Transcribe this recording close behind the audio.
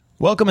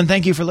Welcome and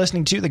thank you for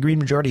listening to the Green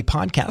Majority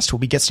Podcast. We'll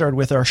get started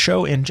with our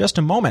show in just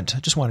a moment. I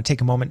just want to take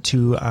a moment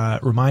to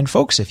remind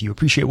folks, if you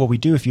appreciate what we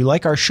do, if you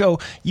like our show,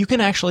 you can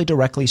actually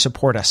directly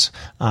support us.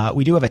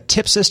 We do have a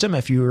tip system.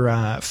 If you're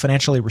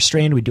financially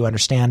restrained, we do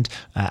understand,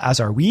 as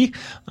are we.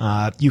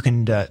 You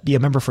can be a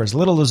member for as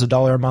little as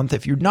 $1 a month.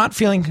 If you're not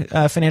feeling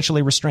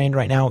financially restrained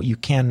right now, you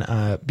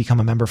can become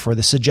a member for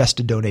the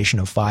suggested donation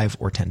of $5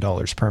 or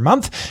 $10 per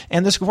month.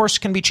 And this, of course,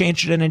 can be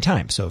changed at any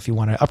time. So if you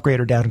want to upgrade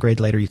or downgrade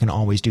later, you can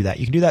always do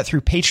that. You can do that through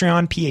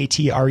Patreon,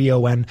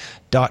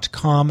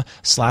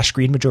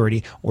 patreon.com/Green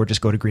Majority, or just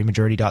go to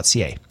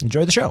greenmajority.ca.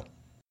 Enjoy the show.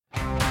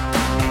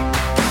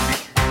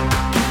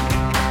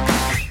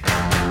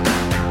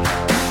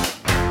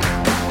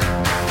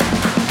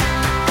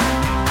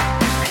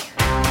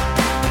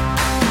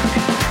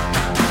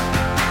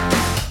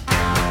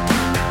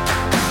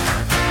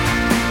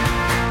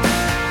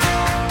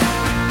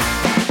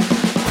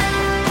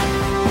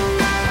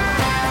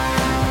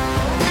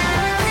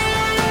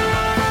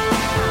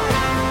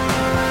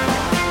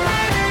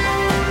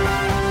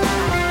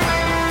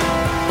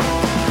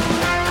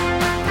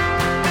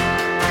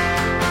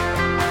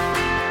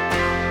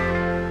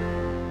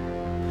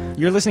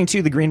 You're listening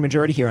to The Green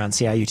Majority here on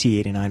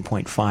CIUT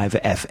 89.5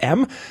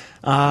 FM.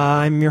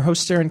 I'm your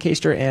host, Aaron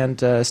Kaster, and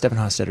Stefan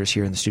Hostetter's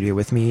here in the studio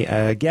with me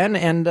again.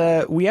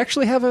 And we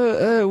actually have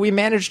we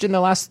managed in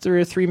the last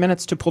 3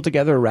 minutes to pull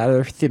together a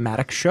rather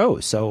thematic show.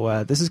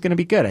 So this is going to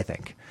be good, I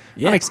think.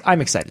 Yeah. I'm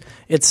excited.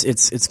 It's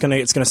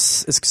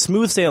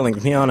smooth sailing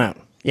from here on out.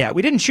 Yeah,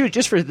 we didn't choose,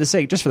 just for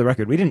the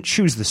record, we didn't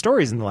choose the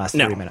stories in the last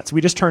 3 minutes.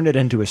 We just turned it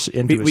into a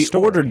story. We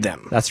ordered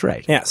them. That's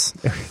right. Yes.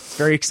 It's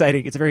very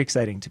exciting. It's very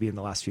exciting to be in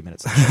the last few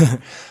minutes.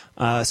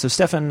 So,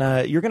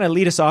 Stefan, you're going to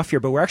lead us off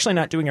here, but we're actually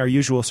not doing our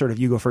usual sort of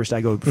you go first,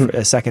 I go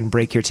second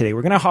break here today.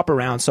 We're going to hop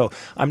around. So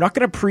I'm not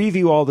going to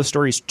preview all the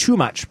stories too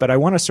much, but I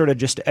want to sort of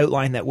just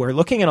outline that we're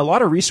looking at a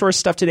lot of resource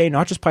stuff today,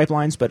 not just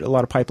pipelines, but a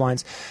lot of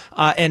pipelines,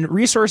 and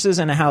resources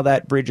and how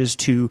that bridges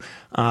to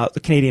the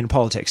Canadian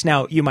politics.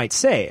 Now, you might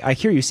say, I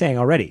hear you saying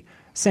already,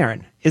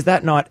 Saren, is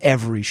that not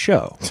every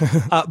show?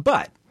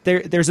 But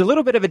there's a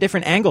little bit of a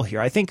different angle here.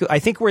 I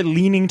think we're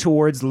leaning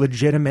towards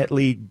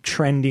legitimately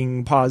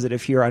trending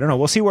positive here. I don't know.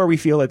 We'll see where we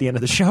feel at the end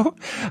of the show.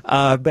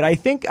 But I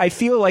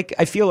feel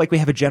like we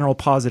have a general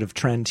positive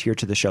trend here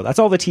to the show. That's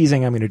all the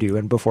teasing I'm going to do.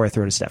 And before I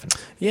throw to Stefan.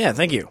 Yeah,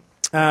 thank you.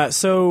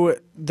 So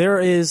there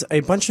is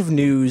a bunch of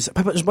news,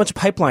 a bunch of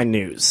pipeline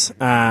news.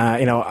 We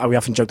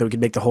often joke that we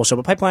could make the whole show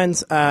about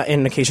pipelines,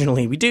 and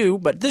occasionally we do,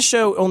 but this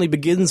show only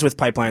begins with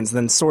pipelines and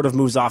then sort of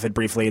moves off it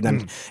briefly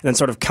and then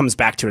sort of comes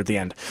back to it at the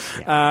end.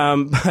 Yeah.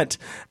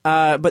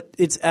 But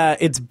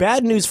it's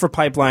bad news for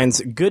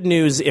pipelines, good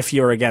news if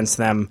you're against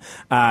them,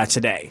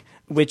 today,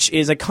 which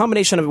is a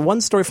combination of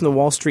one story from the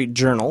Wall Street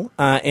Journal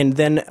and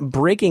then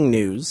breaking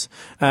news,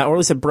 or at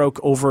least it broke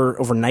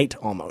overnight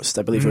almost.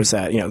 I believe it was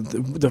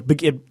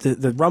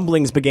the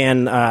rumblings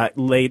began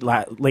late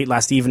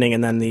last evening,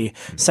 and then the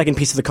second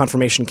piece of the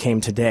confirmation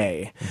came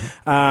today.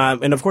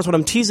 And of course, what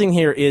I'm teasing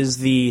here is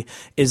the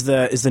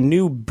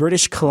new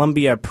British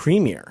Columbia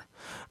Premier.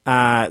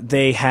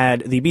 They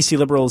had the BC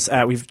Liberals.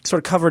 We've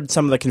sort of covered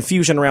some of the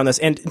confusion around this,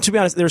 and to be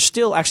honest, there's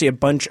still actually a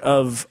bunch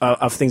of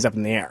things up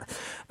in the air.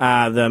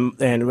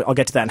 And I'll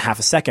get to that in half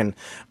a second.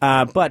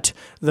 But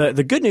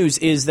the good news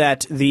is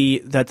that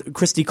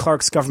Christy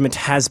Clark's government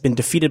has been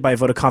defeated by a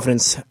vote of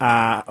confidence,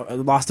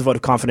 lost the vote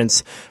of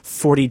confidence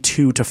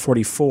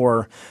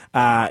 42-44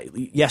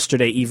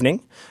 yesterday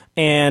evening.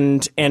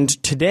 And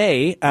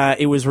today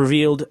it was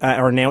revealed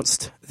or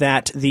announced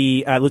that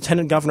the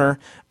Lieutenant Governor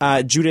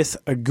Judith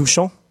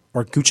Guchin,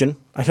 I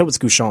hope it's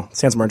Guchon,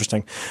 sounds more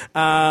interesting,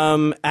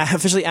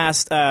 officially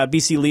asked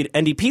BC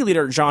NDP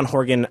leader John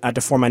Horgan to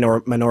form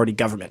minority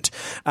government.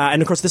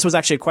 And of course, this was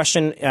actually a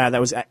question that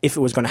was if it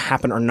was going to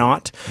happen or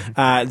not.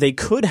 They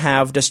could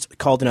have just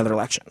called another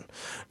election,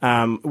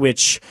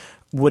 which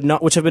would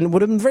have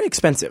been very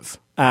expensive.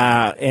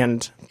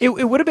 And it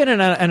would have been,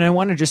 and I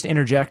want to just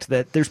interject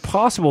that there's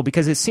possible,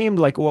 because it seemed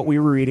like what we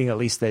were reading, at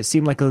least, that it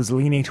seemed like it was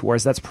leaning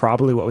towards that's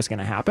probably what was going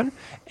to happen.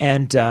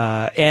 And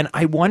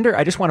I wonder,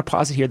 I just want to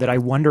posit here that I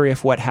wonder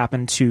if what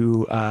happened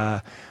to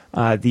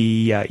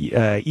the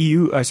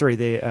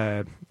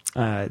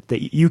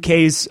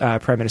UK's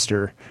Prime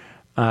Minister,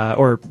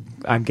 or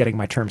I'm getting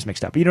my terms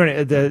mixed up. You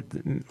know, the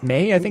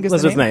May, I think is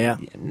Elizabeth the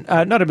name? May,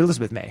 yeah. Not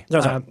Elizabeth May,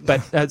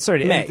 but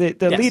sorry, May.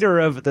 The Yes. leader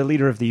of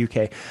the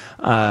UK,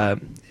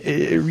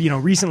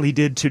 recently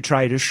did to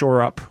try to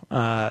shore up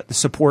the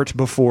support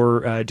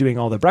before doing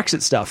all the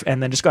Brexit stuff,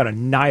 and then just got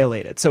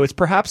annihilated. So it's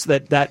perhaps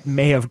that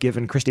may have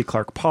given Christy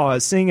Clark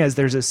pause, seeing as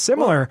there's a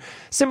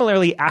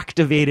similarly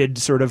activated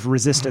sort of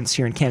resistance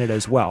here in Canada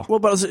as well. Well,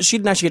 but she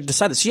didn't actually get to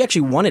decide this. She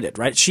actually wanted it,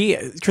 right?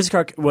 Christy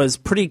Clark was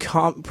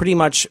pretty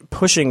much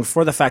pushing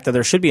for the fact that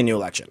there should be a new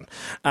election,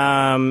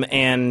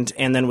 and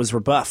then was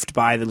rebuffed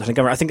by the Lieutenant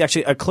Governor. I think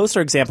actually a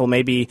closer example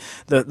may be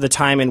the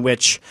time in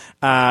which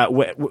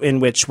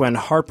when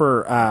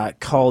Harper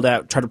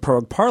tried to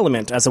prorogue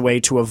Parliament as a way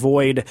to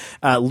avoid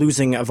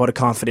losing a vote of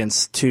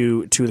confidence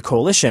to the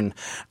coalition,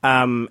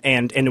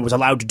 and it was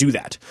allowed to do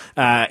that.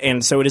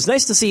 And so it is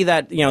nice to see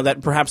that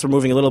that perhaps we're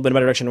moving a little bit in a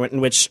better direction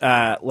in which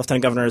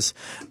lieutenant governors.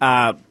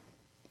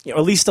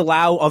 At least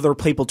allow other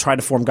people to try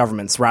to form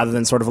governments rather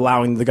than sort of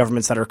allowing the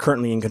governments that are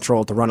currently in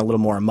control to run a little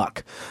more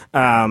amok.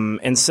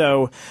 And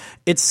so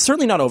it's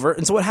certainly not over.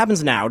 And so what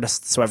happens now,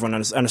 just so everyone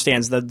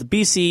understands, that the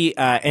BC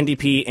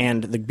NDP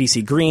and the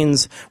BC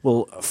Greens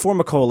will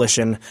form a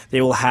coalition. They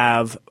will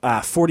have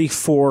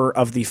 44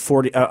 of the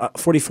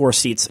 44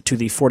 seats to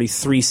the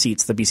 43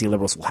 seats the BC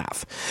Liberals will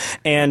have.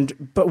 And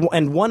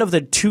one of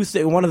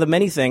the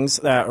many things,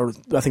 or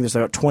I think there's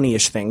about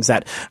 20-ish things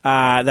that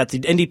the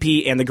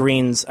NDP and the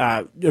Greens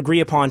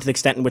agree upon, to the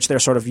extent in which they're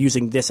sort of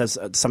using this as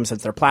some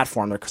sense their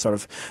platform.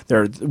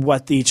 They're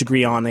what they each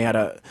agree on. They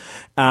had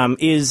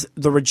is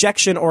the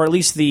rejection, or at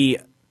least the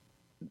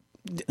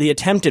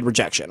attempted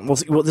rejection. Well,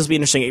 this will be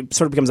interesting. It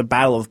sort of becomes a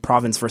battle of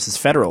province versus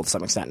federal to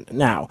some extent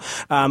now,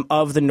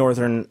 of the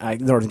Northern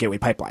Gateway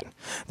Pipeline.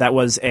 That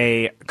was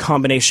a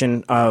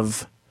combination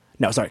of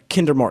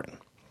Kinder Morgan.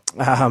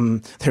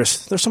 There's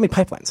so many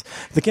pipelines.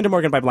 The Kinder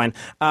Morgan pipeline,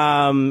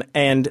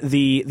 and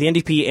the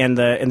NDP and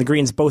the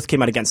Greens both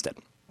came out against it.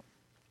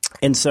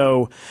 And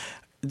so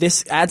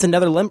this adds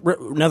another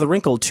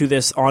wrinkle to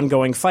this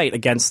ongoing fight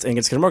against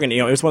Kinder Morgan.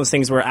 It was one of those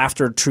things where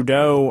after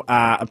Trudeau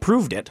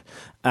approved it,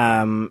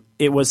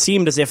 it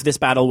seemed as if this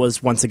battle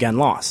was once again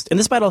lost. And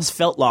this battle has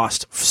felt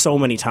lost so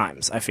many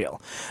times, I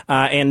feel.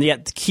 And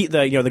yet the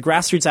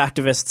grassroots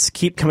activists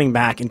keep coming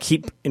back and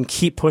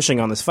keep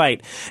pushing on this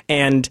fight,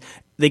 and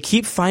they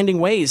keep finding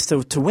ways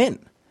to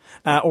win,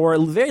 or at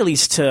the very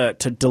least to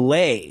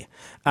delay.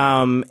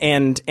 And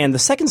the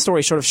second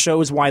story sort of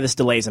shows why this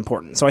delay is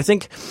important. So I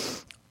think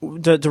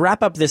to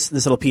wrap up this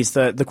little piece,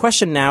 the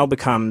question now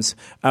becomes,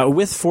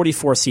 with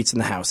 44 seats in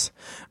the House,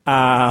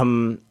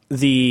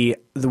 the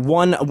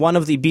one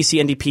of the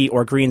BC NDP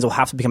or Greens will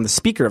have to become the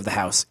Speaker of the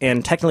House,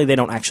 and technically they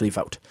don't actually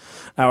vote,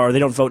 or they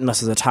don't vote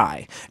unless there's a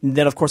tie.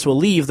 Then, of course, we'll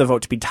leave the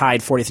vote to be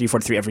tied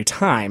 43-43 every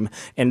time,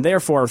 and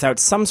therefore, without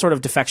some sort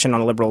of defection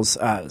on the Liberals'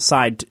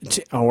 side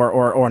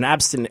or an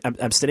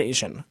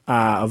abstention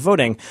of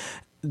voting,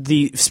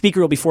 the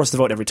Speaker will be forced to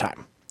vote every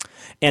time.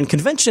 And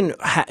convention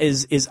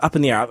is up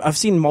in the air. I've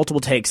seen multiple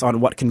takes on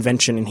what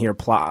convention in here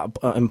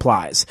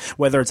implies,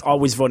 whether it's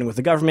always voting with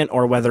the government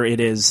or whether it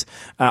is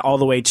all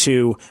the way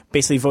to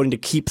basically voting to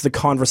keep the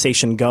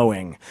conversation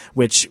going,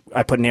 which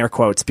I put in air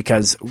quotes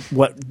because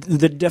what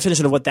the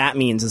definition of what that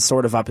means is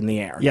sort of up in the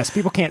air. Yes,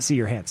 people can't see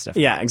your hands, Steph.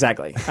 Yeah,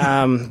 exactly.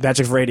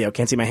 Magic of radio,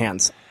 can't see my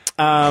hands.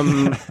 So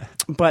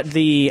that's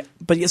the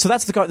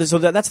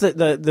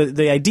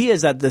idea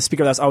is that the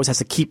Speaker of the House always has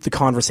to keep the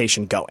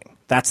conversation going.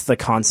 That's the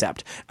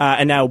concept.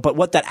 But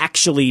what that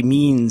actually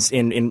means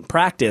in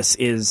practice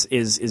is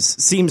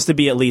seems to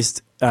be at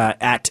least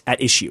at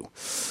issue.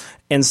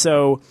 And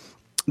so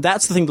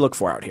that's the thing to look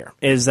for out here,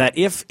 is that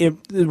if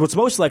what's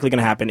most likely going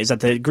to happen is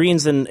that the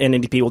Greens and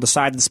NDP will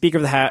decide that the Speaker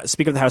of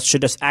the House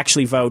should just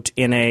actually vote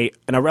in a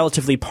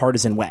relatively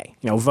partisan way,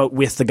 vote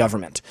with the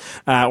government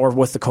or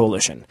with the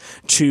coalition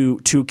to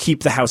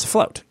keep the House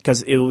afloat,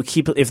 because it will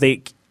keep if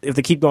they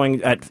keep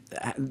going,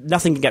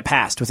 nothing can get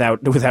passed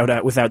without that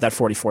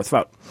 44th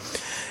vote,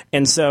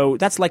 and so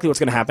that's likely what's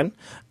going to happen.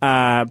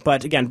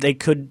 But again, they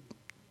could.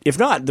 If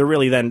not, they're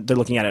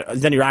looking at it.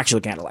 Then you're actually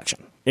looking at an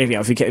election. If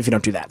you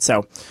don't do that,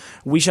 so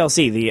we shall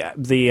see.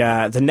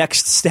 The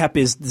next step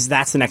is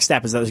that's the next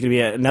step is that there's going to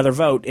be another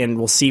vote, and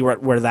we'll see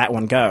where that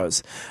one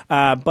goes.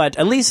 But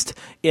at least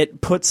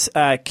it puts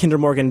Kinder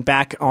Morgan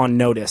back on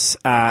notice,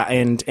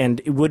 and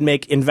it would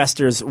make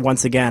investors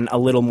once again a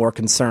little more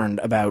concerned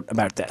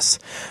about this,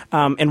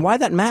 and why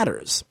that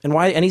matters, and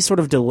why any sort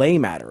of delay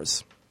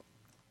matters.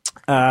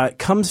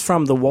 Comes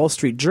from the Wall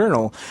Street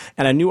Journal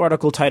and a new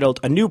article titled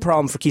 "A New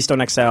Problem for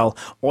Keystone XL: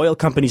 Oil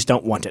Companies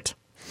Don't Want It."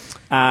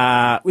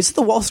 This is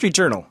the Wall Street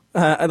Journal,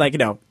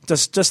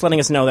 just letting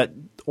us know that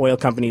oil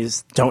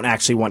companies don't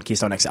actually want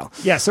Keystone XL.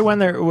 Yeah,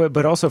 so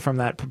but also from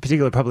that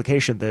particular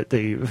publication,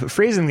 the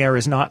phrasing there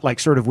is not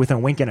like sort of with a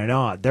wink and a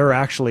nod. They're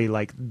actually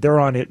they're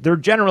on it. They're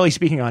generally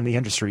speaking on the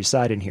industry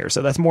side in here.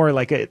 So that's more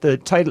like the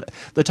title.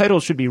 The title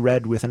should be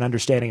read with an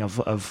understanding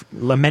of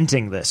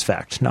lamenting this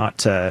fact,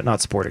 not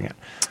supporting it.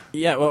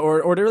 Yeah,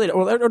 or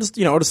just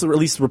at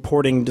least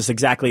reporting just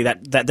exactly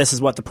that this is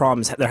what the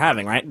problems they're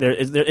having, right?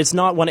 It's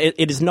not one.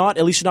 It is not,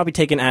 at least should not be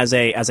taken as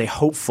a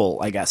hopeful,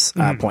 I guess,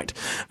 point.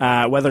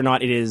 Whether or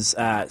not it is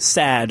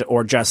sad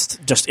or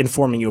just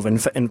informing you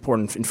of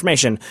important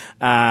information,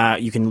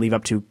 you can leave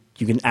up to.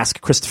 You can ask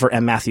Christopher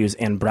M. Matthews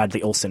and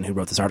Bradley Olson, who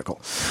wrote this article.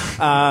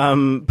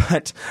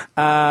 But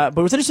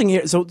what's interesting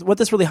here, so what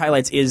this really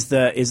highlights is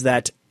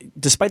that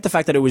despite the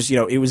fact that it was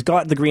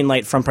got the green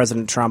light from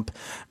President Trump,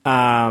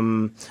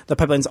 the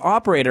pipeline's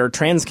operator,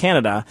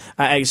 TransCanada,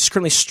 is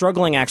currently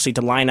struggling actually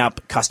to line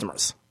up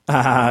customers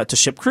to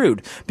ship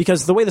crude,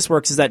 because the way this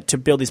works is that to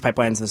build these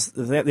pipelines,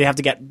 they have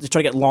to try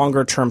to get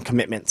longer term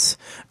commitments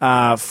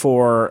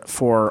for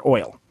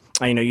oil.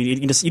 You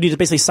need to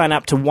basically sign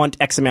up to want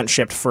X amount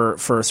shipped for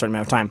a certain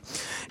amount of time,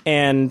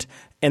 and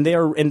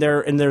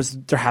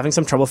they're having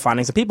some trouble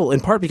finding some people, in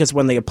part because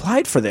when they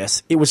applied for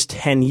this, it was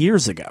 10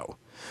 years ago,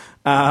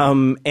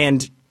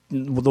 and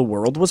the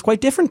world was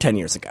quite different 10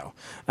 years ago.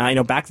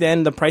 Back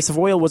then the price of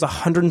oil was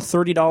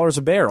 $130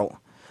 a barrel.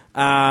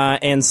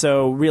 And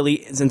so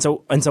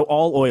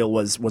all oil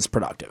was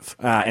productive,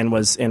 and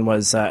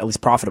was at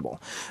least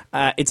profitable.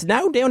 It's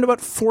now down to about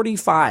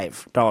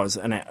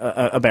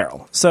 $45 a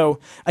barrel. So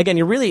again,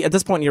 you're really, at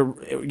this point, you're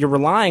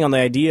relying on the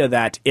idea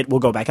that it will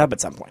go back up at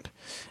some point.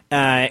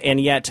 And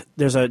yet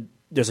there's a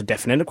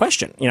definite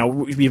question.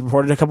 We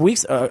reported a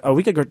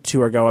week or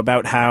two ago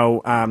about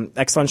how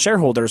Exxon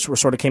shareholders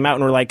sort of came out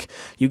and were like,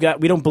 we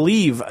don't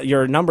believe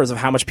your numbers of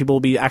how much people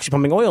will be actually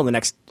pumping oil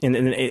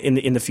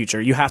in the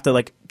future. You have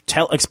to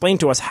explain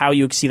to us how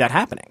you see that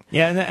happening.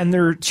 Yeah, and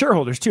they're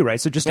shareholders too,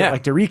 right? So just to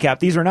recap,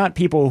 these are not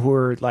people who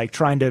are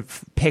trying to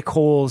pick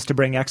holes to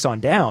bring Exxon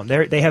down.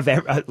 They have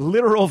a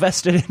literal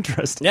vested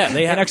interest. Yeah,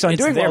 they have in Exxon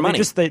doing their well. money.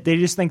 They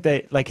just think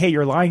that hey,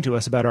 you're lying to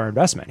us about our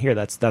investment here.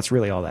 That's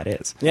really all that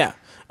is. Yeah.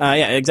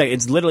 Yeah, exactly.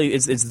 It's literally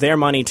it's their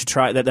money to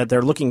try that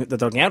they're looking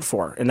out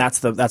for, and that's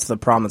the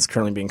problem that's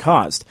currently being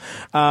caused.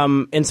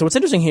 And so what's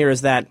interesting here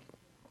is that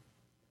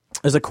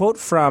there's a quote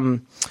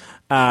from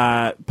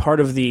one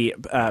of the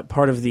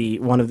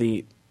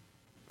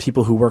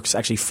people who works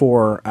actually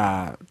for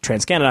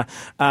TransCanada,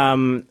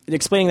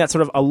 explaining that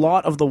sort of a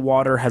lot of the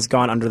water has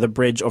gone under the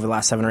bridge over the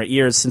last 7 or 8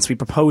 years since we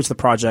proposed the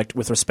project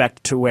with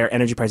respect to where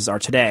energy prices are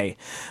today.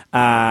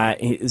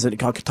 He's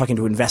talking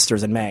to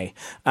investors in May,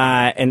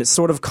 and it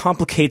sort of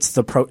complicates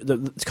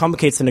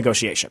the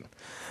negotiation.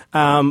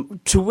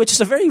 To which is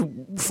a very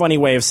funny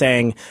way of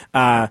saying,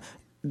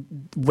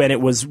 when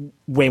it was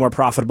way more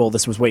profitable,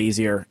 this was way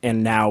easier,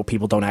 and now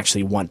people don't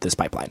actually want this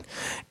pipeline.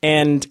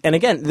 And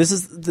again, this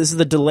is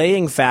the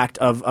delaying fact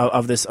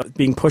of this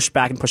being pushed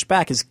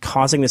back is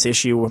causing this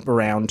issue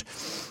around,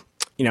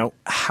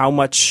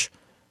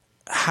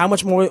 how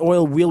much more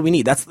oil will we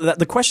need? That's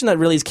the question that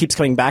really keeps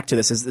coming back to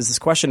this is this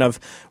question of,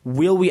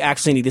 will we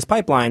actually need these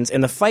pipelines?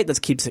 And the fight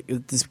that keeps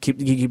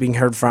being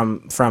heard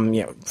from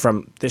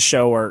this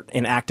show or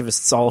in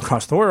activists all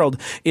across the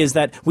world is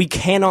that we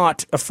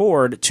cannot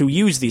afford to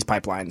use these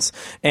pipelines.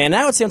 And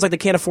now it sounds like they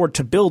can't afford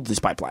to build these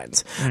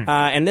pipelines.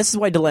 And this is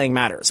why delaying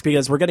matters,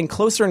 because we're getting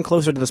closer and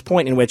closer to this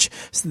point in which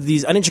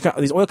these oil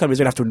companies are going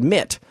to have to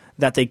admit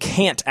that they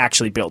can't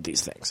actually build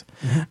these things.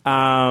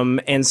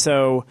 And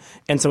so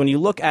when you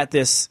look at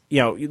this,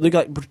 you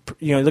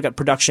look at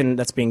production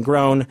that's being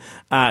growing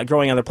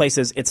other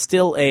places, it's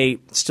still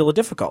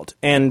difficult.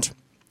 And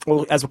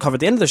as we'll cover at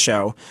the end of the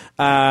show,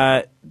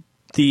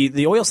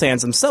 the oil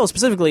sands themselves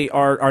specifically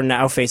are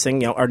now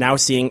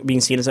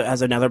being seen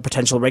as another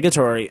potential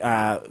regulatory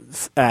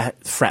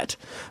threat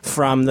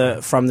from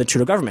the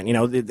Trudeau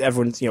government.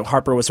 Everyone's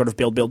Harper was sort of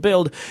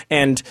build,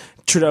 and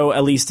Trudeau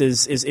at least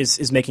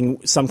is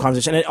making some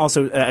conversation. And it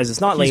also, as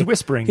it's not late, he's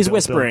whispering.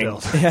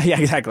 Build. Yeah,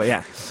 exactly.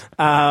 Yeah,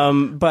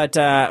 but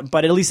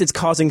at least it's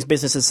causing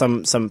businesses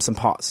some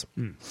pause.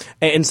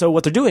 And so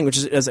what they're doing, which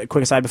is, as a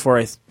quick aside before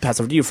I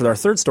pass over to you for our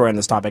third story on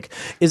this topic,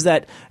 is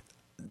that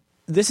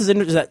this is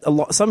interesting that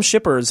some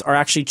shippers are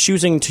actually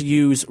choosing to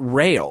use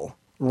rail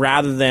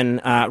rather than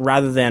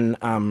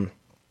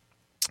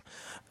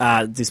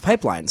these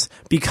pipelines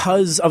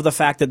because of the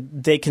fact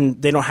that they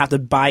don't have to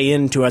buy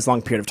into as long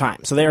a period of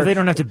time. So they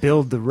don't have to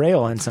build the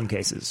rail in some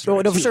cases.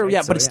 Right? No, for sure,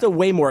 yeah, but it's still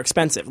way more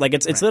expensive.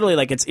 It's literally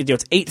it's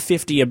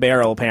 $8.50 a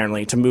barrel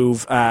apparently to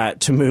move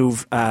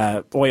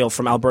oil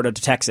from Alberta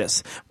to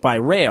Texas by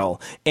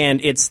rail, and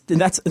they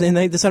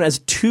decide as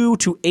 $2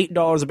 to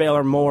 $8 a barrel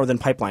or more than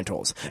pipeline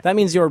tolls. That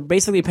means you're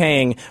basically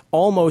paying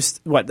almost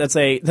if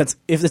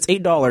it's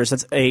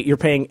 $8, you're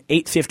paying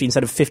 $8.50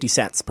 instead of 50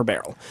 cents per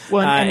barrel.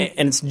 Well,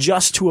 and it's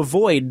just to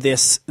avoid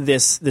this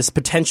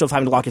potential of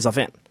having to lock yourself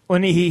in. Well,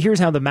 and here's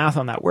how the math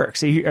on that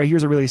works.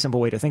 Here's a really simple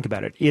way to think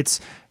about it. It's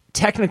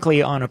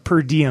technically on a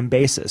per diem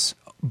basis.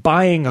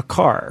 Buying a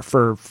car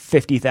for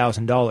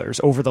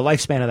 $50,000 over the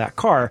lifespan of that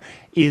car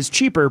is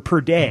cheaper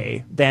per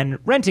day than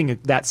renting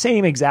that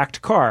same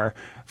exact car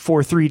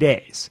for 3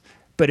 days.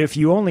 But if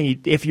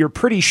you're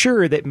pretty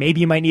sure that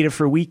maybe you might need it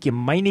for a week, you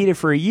might need it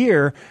for a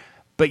year,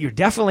 but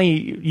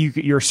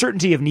your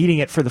certainty of needing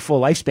it for the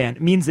full lifespan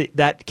means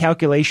that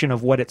calculation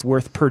of what it's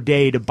worth per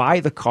day to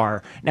buy the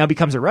car now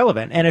becomes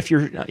irrelevant. And if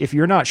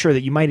you're not sure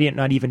that you might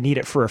not even need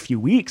it for a few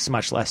weeks,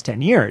 much less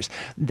 10 years,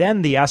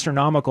 then the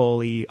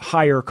astronomically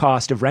higher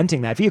cost of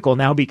renting that vehicle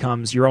now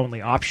becomes your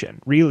only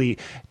option, really,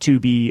 to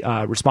be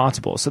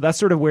responsible. So that's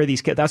sort of where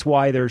that's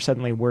why they're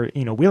suddenly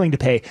willing to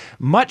pay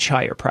much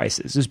higher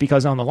prices, is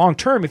because on the long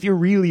term, if you're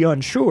really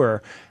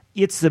unsure,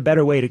 it's the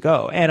better way to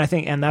go. And I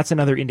think, and that's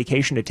another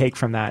indication to take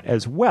from that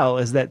as well,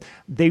 is that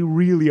they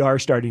really are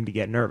starting to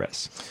get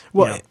nervous.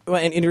 Well,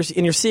 and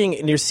you're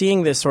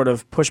seeing this sort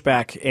of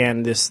pushback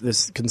and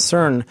this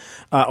concern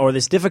or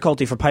this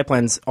difficulty for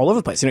pipelines all over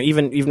the place.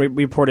 Even we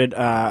reported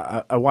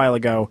a while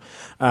ago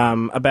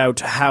about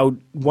how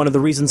one of the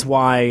reasons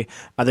why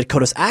the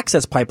Dakota's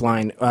Access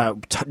pipeline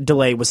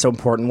delay was so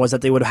important was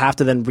that they would have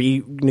to then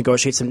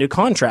renegotiate some new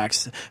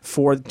contracts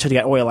to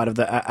get oil out of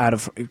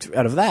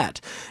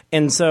that.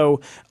 And so so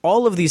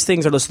all of these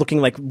things are just looking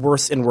like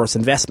worse and worse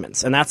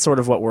investments, and that's sort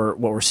of what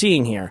we're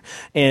seeing here.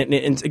 And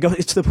it's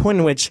to the point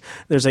in which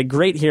there's a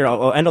great here.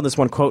 I'll end on this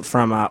one quote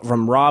from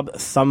Rob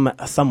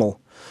Thummel.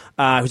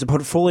 Who's a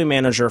portfolio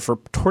manager for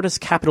Tortoise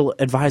Capital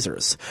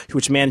Advisors,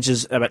 which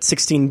manages about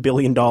 $16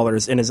 billion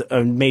and is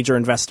a major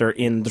investor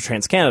in the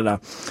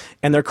TransCanada.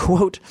 And their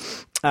quote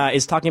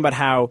is talking about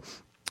how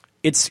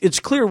it's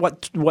clear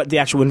what the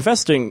actual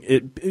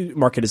investing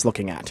market is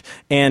looking at,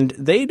 and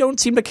they don't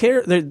seem to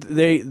care.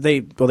 They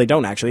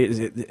don't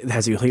actually,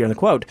 as you hear in the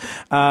quote.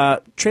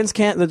 The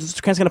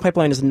TransCanada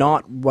pipeline is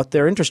not what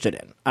they're interested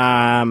in.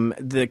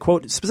 The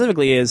quote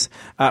specifically is,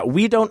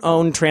 "We don't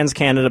own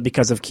TransCanada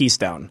because of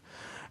Keystone.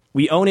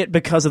 We own it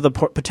because of the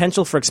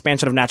potential for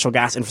expansion of natural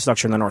gas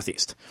infrastructure in the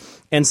Northeast."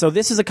 And so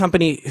this is a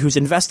company whose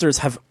investors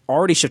have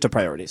already shifted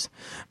priorities.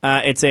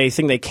 It's a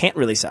thing they can't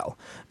really sell.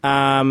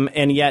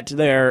 And yet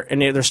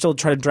they're still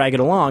trying to drag it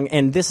along.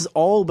 And this is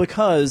all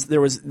because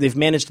they've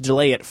managed to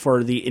delay it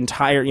for the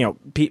entire,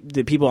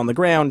 the people on the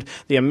ground,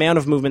 the amount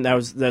of movement that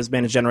was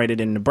managed generated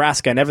in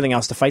Nebraska and everything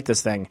else to fight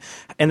this thing.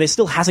 And they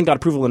still hasn't got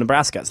approval in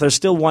Nebraska. So there's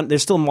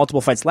still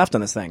multiple fights left on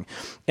this thing.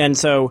 And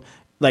so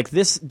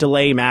this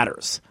delay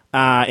matters.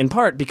 In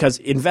part because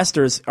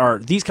investors are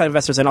these kind of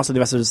investors, and also the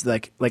investors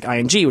like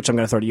ING, which I'm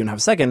going to throw to you in half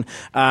a second,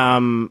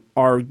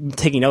 are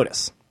taking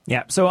notice.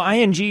 Yeah. So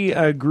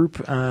ING Group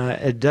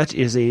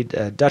is a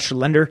Dutch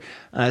lender,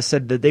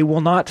 said that they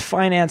will not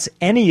finance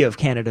any of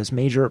Canada's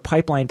major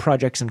pipeline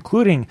projects,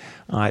 including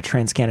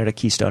TransCanada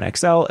Keystone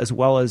XL, as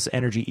well as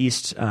Energy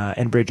East,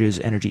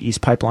 Enbridge's Energy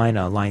East pipeline,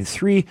 Line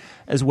 3,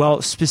 as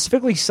well,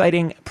 specifically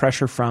citing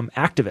pressure from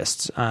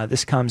activists.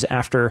 This comes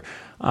after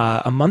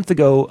a month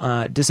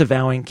ago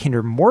disavowing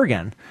Kinder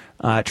Morgan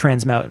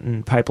Trans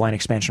Mountain Pipeline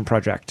Expansion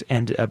Project,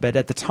 but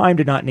at the time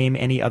did not name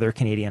any other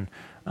Canadian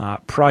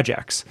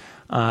projects.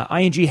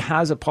 ING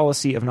has a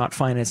policy of not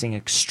financing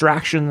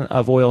extraction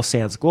of oil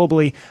sands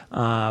globally,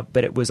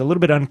 but it was a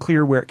little bit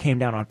unclear where it came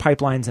down on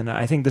pipelines, and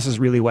I think this is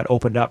really what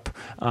opened up,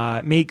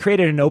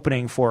 created an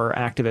opening for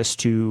activists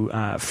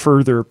to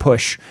further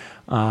push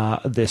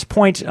this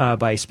point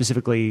by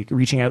specifically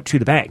reaching out to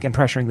the bank and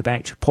pressuring the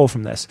bank to pull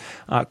from this.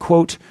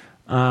 Quote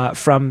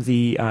from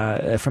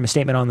a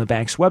statement on the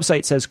bank's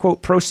website says,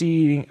 quote,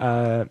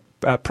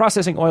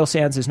 processing oil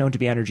sands is known to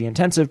be energy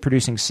intensive,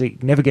 producing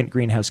significant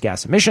greenhouse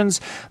gas emissions.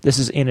 This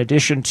is in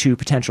addition to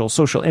potential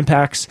social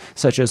impacts,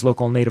 such as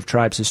local native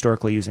tribes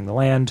historically using the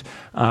land,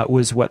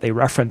 was what they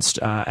referenced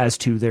as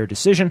to their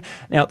decision.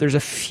 Now, there's a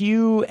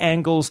few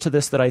angles to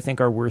this that I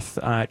think are worth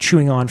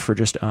chewing on for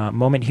just a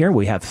moment here.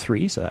 We have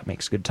three, so that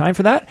makes good time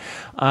for that.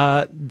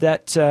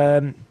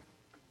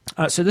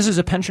 So this is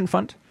a pension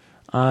fund,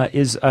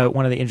 is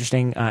one of the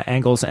interesting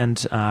angles, and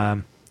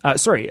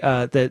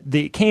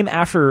they came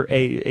after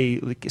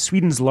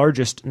Sweden's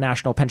largest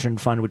national pension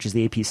fund, which is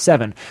the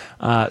AP7,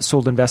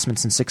 sold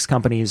investments in 6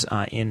 companies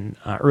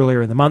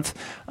earlier in the month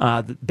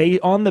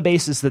on the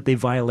basis that they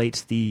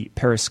violate the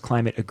Paris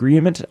Climate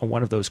Agreement.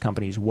 One of those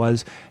companies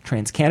was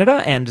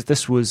TransCanada, and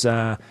this was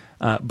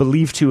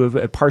believed to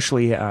have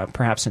partially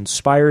perhaps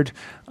inspired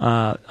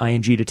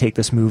ING to take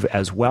this move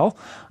as well.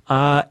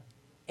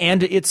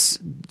 And it's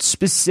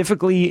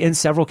specifically, in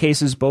several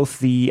cases, both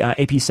the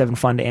AP7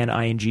 fund and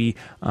ING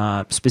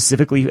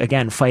specifically,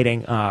 again,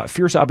 fighting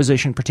fierce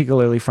opposition,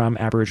 particularly from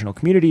Aboriginal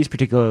communities,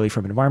 particularly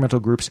from environmental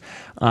groups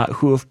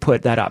who have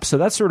put that up. So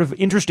that's sort of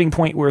interesting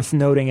point worth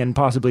noting and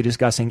possibly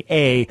discussing.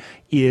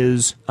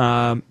 Is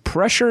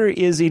pressure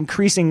is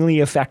increasingly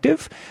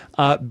effective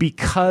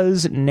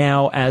because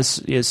now,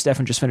 as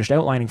Stefan just finished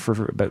outlining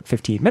for about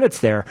 15 minutes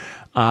there,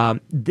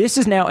 this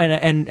is now,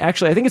 and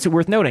actually I think it's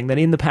worth noting that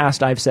in the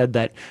past I've said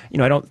that,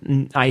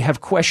 I have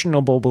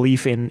questionable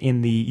belief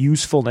in the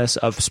usefulness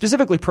of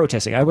specifically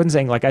protesting. I wasn't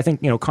saying I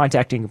think,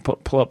 contacting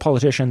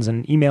politicians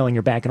and emailing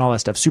your bank and all that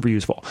stuff, super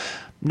useful.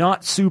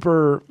 Not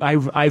super,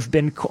 I've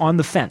been on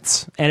the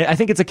fence. And I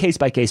think it's a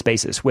case-by-case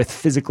basis with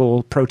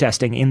physical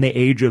protesting in the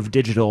age of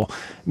digital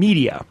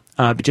media.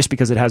 Just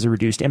because it has a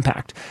reduced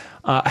impact.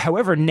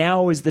 However,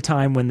 now is the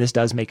time when this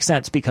does make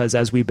sense because,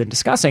 as we've been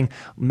discussing,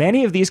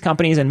 many of these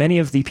companies and many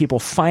of the people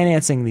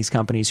financing these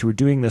companies who are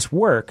doing this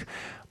work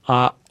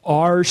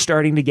are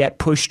starting to get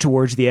pushed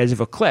towards the edge of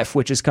a cliff,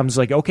 which comes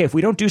okay, if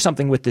we don't do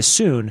something with this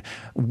soon,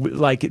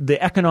 the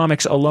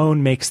economics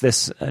alone makes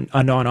this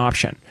a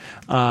non-option.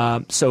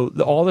 So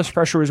all this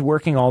pressure is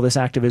working, all this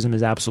activism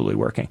is absolutely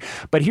working.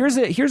 But here's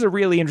a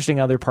really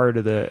interesting other part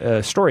of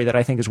the story that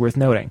I think is worth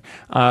noting.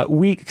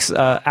 Weeks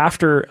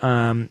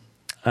after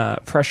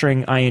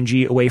pressuring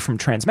ING away from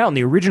Trans Mountain,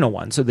 the original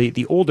one, so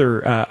the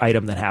older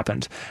item that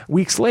happened.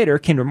 Weeks later,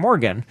 Kinder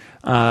Morgan,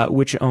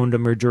 which owned a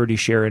majority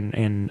share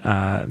in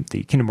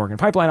the Kinder Morgan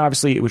pipeline,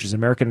 obviously, which is an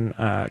American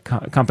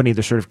company,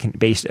 they're sort of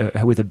based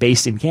with a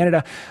base in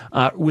Canada,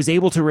 was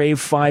able to raise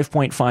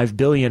 $5.5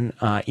 billion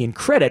in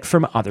credit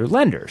from other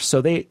lenders.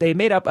 So they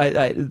made up,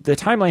 the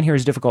timeline here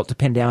is difficult to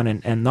pin down,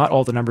 and not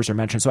all the numbers are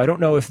mentioned. So I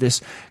don't know if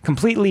this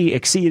completely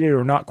exceeded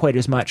or not quite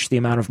as much the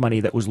amount of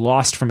money that was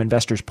lost from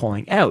investors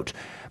pulling out.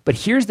 But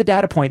here's the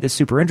data point that's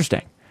super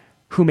interesting.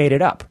 Who made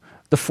it up?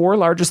 The 4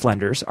 largest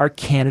lenders are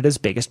Canada's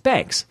biggest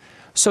banks.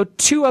 So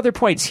 2 other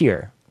points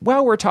here.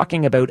 While we're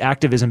talking about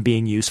activism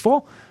being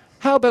useful,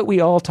 how about we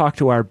all talk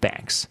to our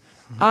banks?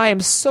 I am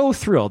so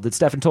thrilled that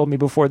Stefan told me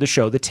before the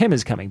show that Tim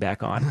is coming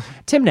back on.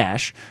 Tim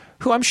Nash,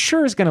 who I'm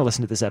sure is going to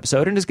listen to this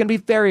episode and is going to be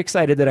very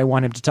excited that I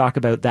want him to talk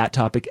about that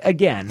topic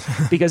again,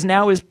 because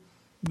now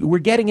we're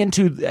getting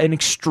into an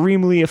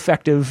extremely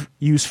effective,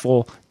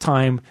 useful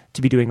time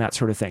to be doing that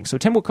sort of thing. So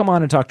Tim will come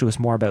on and talk to us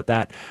more about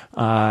that.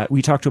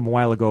 We talked to him a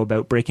while ago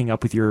about breaking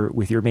up with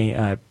your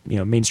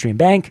mainstream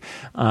bank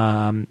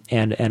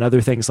and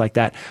other things like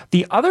that.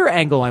 The other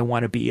angle I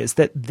want to be is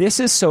that this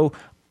is so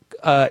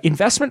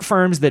investment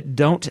firms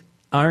that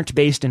aren't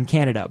based in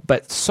Canada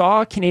but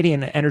saw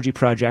Canadian energy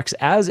projects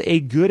as a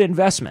good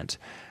investment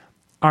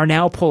are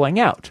now pulling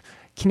out.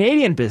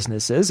 Canadian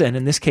businesses, and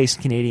in this case,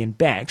 Canadian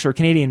banks, or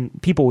Canadian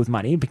people with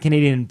money, but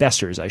Canadian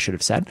investors, I should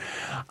have said,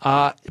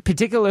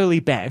 particularly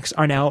banks,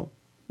 are now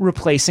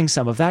replacing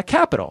some of that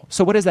capital.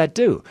 So what does that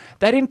do?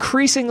 That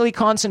increasingly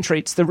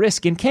concentrates the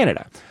risk in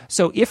Canada.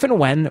 So if and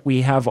when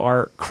we have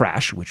our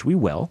crash, which we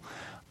will,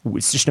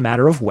 it's just a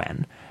matter of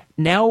when,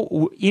 now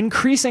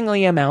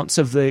increasingly amounts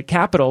of the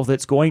capital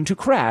that's going to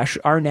crash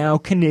are now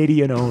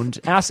Canadian-owned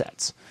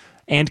assets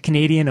and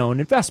Canadian-owned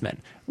investment,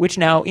 which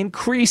now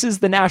increases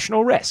the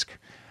national risk.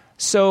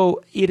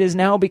 So it is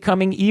now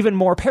becoming even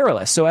more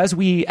perilous. So as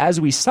we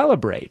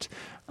celebrate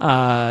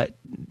the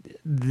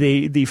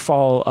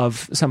fall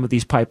of some of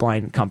these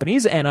pipeline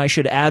companies, and I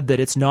should add that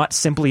it's not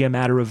simply a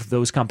matter of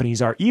those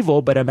companies are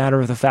evil, but a matter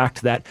of the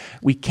fact that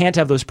we can't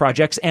have those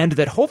projects, and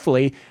that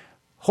hopefully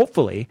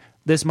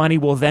this money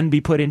will then be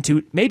put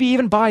into maybe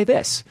even buy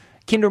this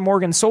Kinder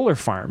Morgan solar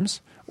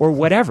farms or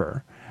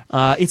whatever.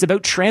 It's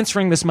about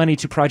transferring this money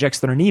to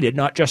projects that are needed,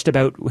 not just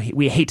about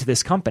we hate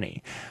this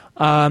company.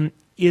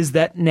 Is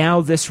that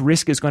now this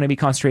risk is going to be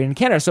concentrated in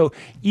Canada. So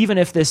even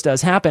if this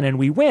does happen and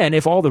we win,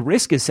 if all the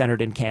risk is centered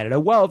in Canada,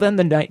 well, then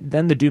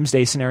the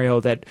doomsday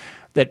scenario that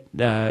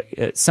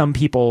some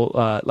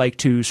people like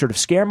to sort of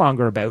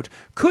scaremonger about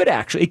could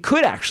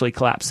actually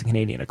collapse the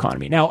Canadian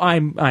economy. Now,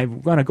 I'm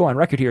going to go on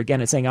record here again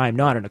and saying I'm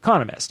not an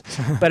economist,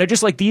 but I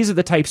just like these are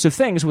the types of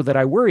things that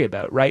I worry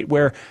about, right?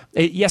 Where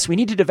yes, we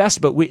need to divest,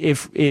 but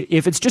if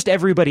it's just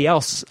everybody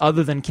else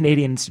other than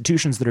Canadian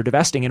institutions that are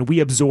divesting, and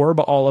we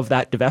absorb all of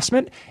that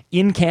divestment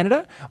in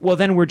Canada, well,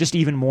 then we're just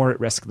even more at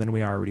risk than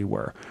we already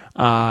were.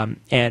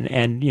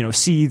 And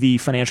see the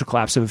financial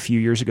collapse of a few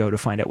years ago to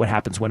find out what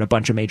happens when a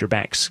bunch of major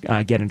banks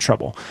get in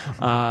trouble.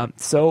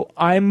 So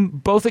I'm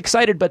both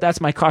excited, but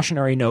that's my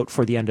cautionary note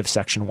for the end of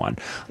section 1.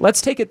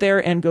 Let's take it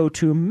there and go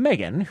to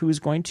Megan, who is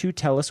going to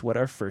tell us what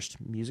our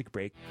first music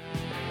break.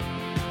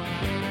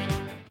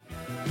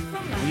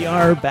 We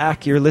are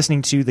back. You're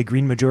listening to The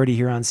Green Majority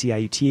here on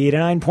CIUT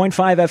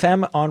 89.5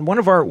 FM on one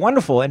of our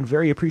wonderful and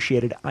very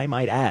appreciated, I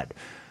might add,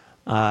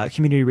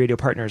 community radio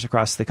partners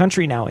across the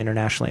country, now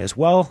internationally as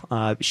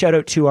well. Shout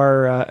out to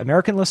our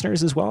American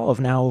listeners as well,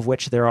 of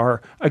which there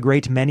are a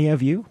great many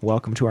of you.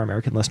 Welcome to our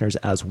American listeners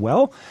as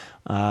well.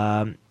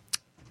 I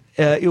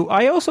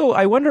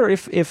wonder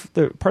if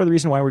the part of the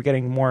reason why we're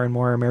getting more and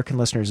more American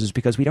listeners is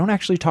because we don't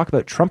actually talk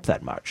about Trump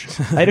that much.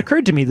 It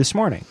occurred to me this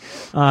morning.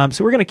 So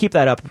we're going to keep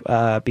that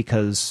up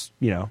because,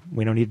 we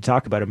don't need to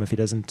talk about him if he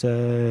doesn't...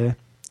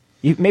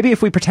 maybe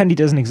if we pretend he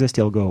doesn't exist,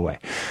 he'll go away.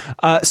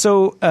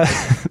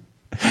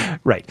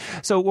 Right.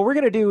 So what we're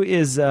going to do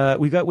is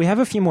we have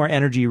a few more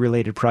energy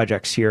related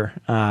projects here,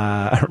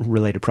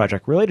 energy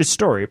project related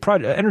stories.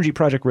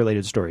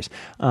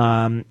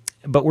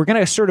 But we're going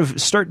to sort of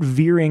start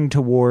veering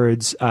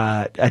towards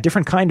a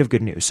different kind of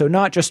good news. So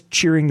not just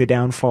cheering the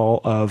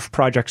downfall of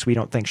projects we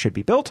don't think should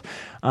be built,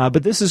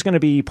 but this is going to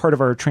be part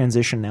of our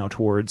transition now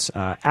towards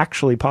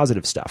actually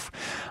positive stuff.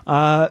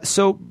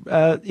 So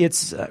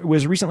it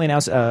was recently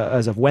announced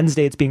as of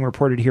Wednesday. It's being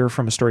reported here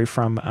from a story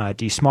from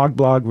DeSmog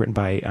blog written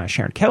by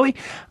Sharon Kelly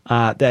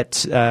that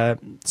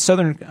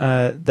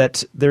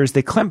there's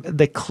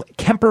the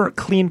Kemper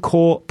Clean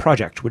Coal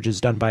Project, which is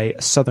done by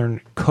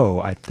Southern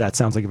Co. That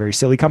sounds like a very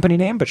silly company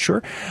name, but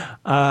sure,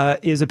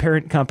 is a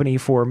parent company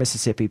for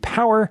Mississippi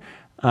Power,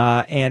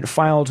 and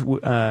filed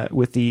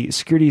with the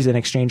Securities and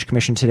Exchange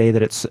Commission today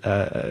that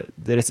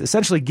it's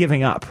essentially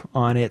giving up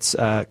on its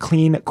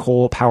clean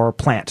coal power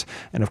plant.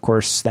 And of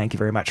course, thank you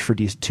very much to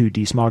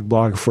DeSmog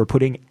blog for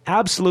putting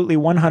absolutely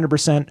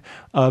 100%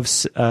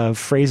 of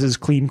phrases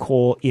 "clean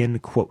coal" in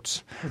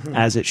quotes,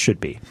 as it should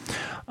be.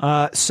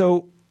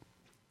 So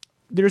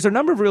there's a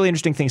number of really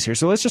interesting things here.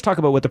 So let's just talk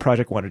about what the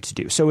project wanted to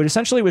do. So it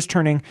essentially was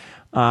turning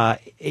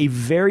a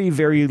very,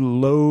 very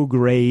low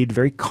grade,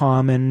 very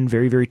common,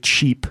 very, very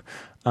cheap,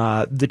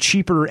 the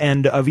cheaper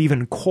end of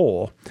even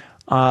coal,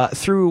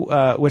 through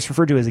what's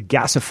referred to as a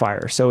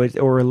gasifier,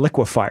 or a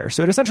liquefier.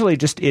 So it essentially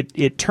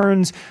it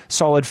turns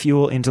solid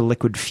fuel into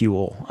liquid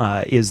fuel,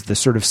 is the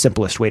sort of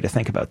simplest way to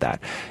think about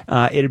that.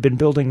 It had been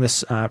building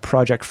this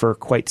project for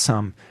quite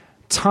some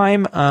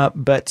time,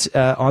 but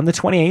on the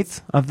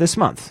 28th of this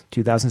month,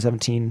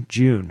 2017,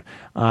 June,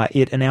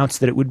 it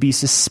announced that it would be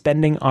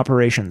suspending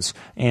operations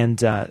and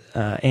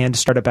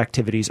startup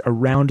activities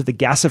around the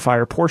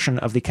gasifier portion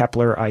of the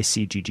Kepler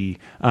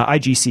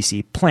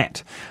IGCC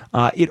plant.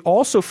 It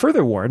also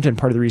further warned, and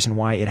part of the reason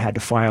why it had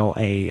to file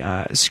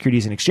a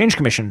Securities and Exchange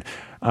Commission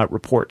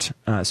report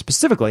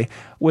specifically,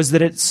 was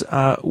that it's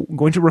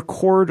going to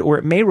record, or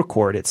it may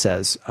record, it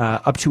says,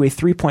 up to a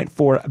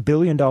 $3.4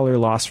 billion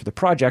loss for the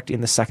project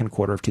in the second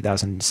quarter of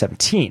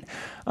 2017.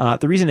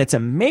 The reason it's a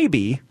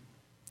maybe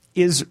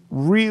is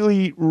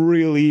really,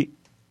 really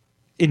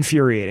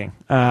infuriating,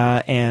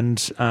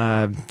 and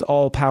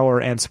all power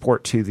and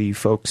support to the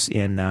folks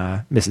in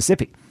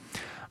Mississippi.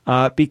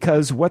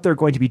 Because what they're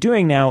going to be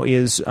doing now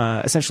is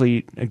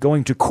essentially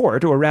going to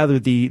court, or rather,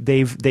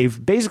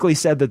 they've basically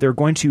said that they're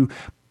going to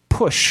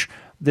push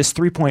this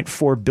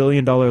 $3.4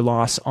 billion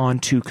loss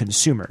onto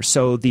consumers.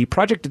 So the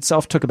project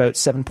itself took about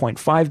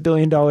 $7.5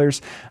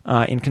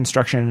 billion in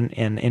construction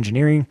and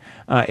engineering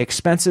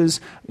expenses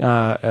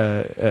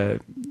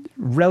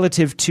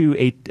relative to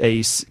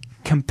a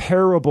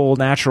comparable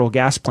natural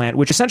gas plant,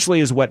 which essentially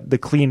is what the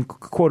clean,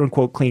 quote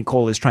unquote, clean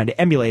coal is trying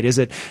to emulate. Is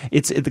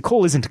the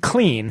coal isn't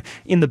clean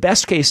in the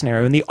best case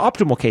scenario, in the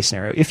optimal case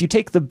scenario. If you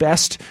take the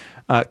best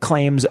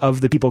claims of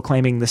the people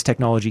claiming this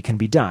technology can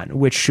be done,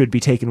 which should be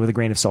taken with a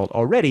grain of salt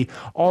already,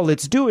 all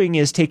it's doing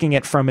is taking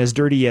it from as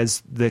dirty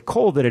as the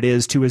coal that it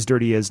is to as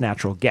dirty as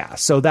natural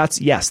gas. So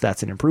that's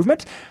an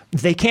improvement.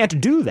 They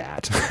can't do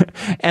that.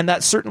 And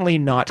that's certainly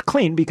not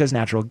clean because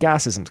natural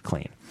gas isn't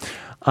clean.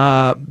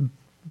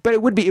 But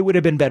it would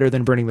have been better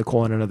than burning the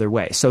coal in another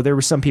way. So there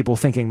were some people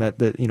thinking that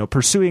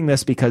pursuing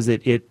this because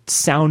it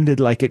sounded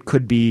like it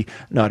could be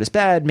not as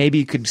bad. Maybe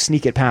you could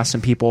sneak it past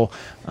some people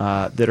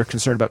that are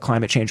concerned about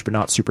climate change but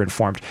not super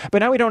informed. But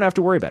now we don't have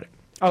to worry about it.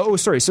 Oh,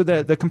 sorry. So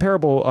the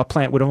comparable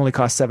plant would only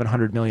cost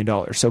 $700 million.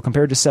 So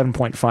compared to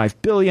 $7.5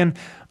 billion,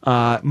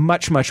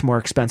 much, much more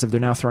expensive. They're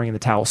now throwing in the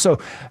towel. So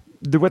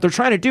what they're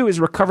trying to do is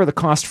recover the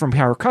cost from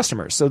power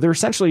customers. So they're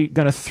essentially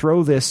going to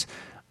throw this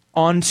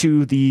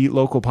onto the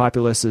local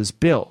populace's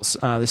bills.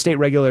 The state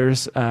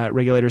regulators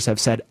have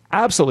said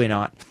absolutely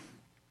not.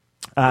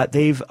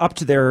 They've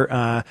upped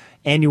their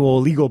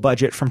annual legal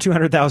budget from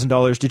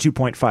 $200,000 to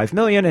 $2.5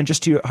 million, and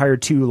just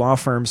hired two law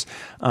firms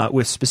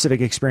with specific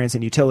experience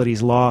in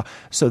utilities law.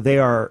 So they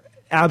are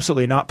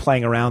absolutely not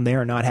playing around. They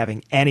are not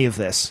having any of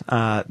this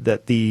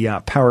that the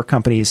power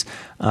companies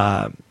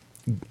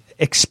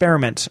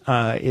experiment.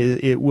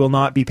 It will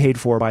not be paid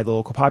for by the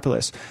local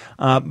populace.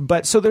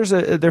 But so there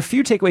are a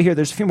few takeaway here.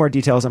 There's a few more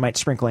details I might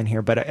sprinkle in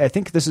here, but I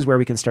think this is where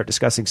we can start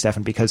discussing,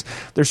 Stefan, because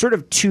there's sort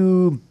of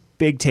two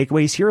big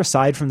takeaways here,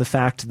 aside from the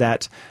fact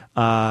that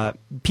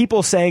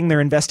people saying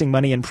they're investing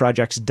money in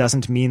projects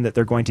doesn't mean that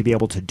they're going to be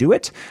able to do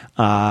it.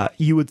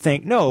 You would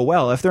think, no,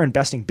 well, if they're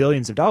investing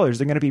billions of dollars,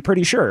 they're going to be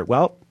pretty sure.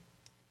 Well,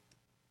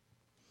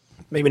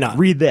 maybe not.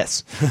 Read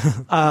this.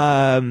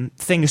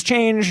 Things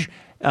change.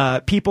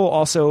 People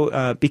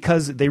also,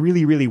 because they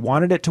really, really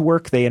wanted it to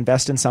work, they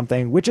invest in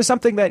something, which is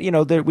something that,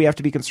 that we have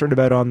to be concerned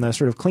about on the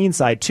sort of clean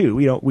side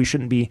too. We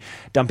shouldn't be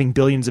dumping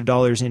billions of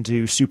dollars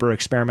into super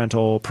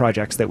experimental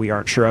projects that we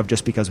aren't sure of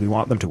just because we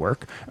want them to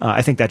work.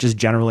 I think that just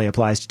generally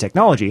applies to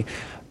technology.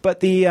 But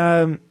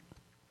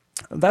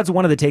that's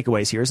one of the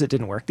takeaways here, is it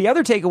didn't work. The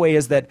other takeaway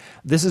is that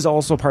this is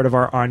also part of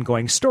our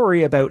ongoing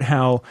story about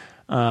how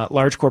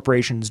large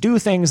corporations do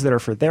things that are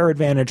for their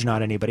advantage,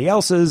 not anybody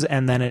else's.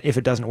 And then if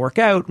it doesn't work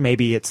out,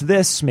 maybe it's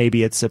this,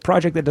 maybe it's a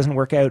project that doesn't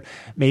work out.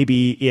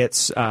 Maybe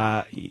it's,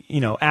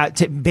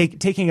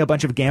 taking a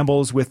bunch of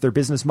gambles with their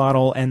business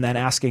model and then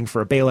asking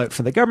for a bailout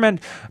from the government.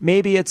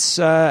 Maybe it's,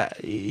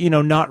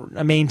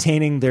 not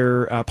maintaining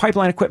their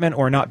pipeline equipment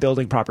or not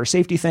building proper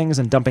safety things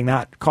and dumping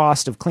that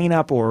cost of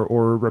cleanup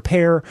or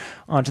repair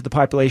onto the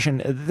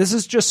population. This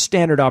is just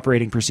standard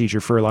operating procedure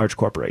for large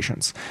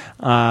corporations,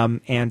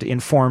 and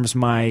informs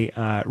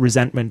my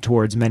resentment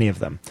towards many of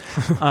them.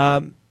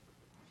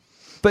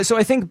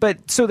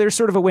 So there's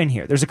sort of a win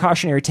here. There's a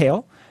cautionary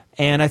tale,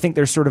 and I think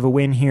there's sort of a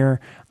win here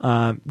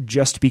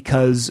just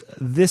because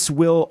this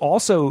will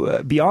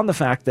also, beyond the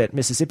fact that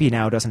Mississippi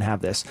now doesn't have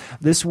this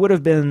would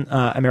have been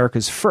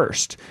America's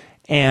first,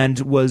 and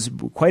was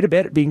quite a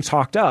bit being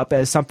talked up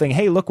as something,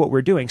 hey, look what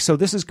we're doing. So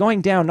this is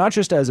going down not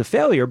just as a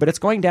failure, but it's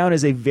going down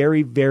as a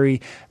very,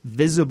 very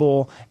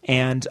visible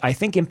and I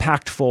think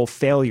impactful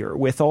failure.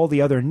 With all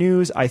the other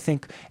news, I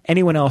think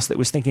anyone else that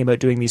was thinking about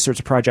doing these sorts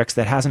of projects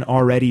that hasn't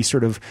already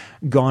sort of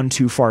gone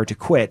too far to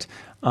quit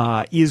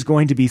is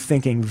going to be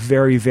thinking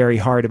very, very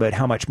hard about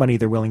how much money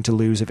they're willing to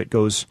lose if it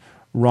goes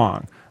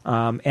wrong.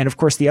 And of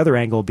course, the other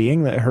angle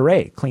being that,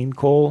 hooray, clean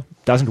coal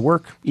doesn't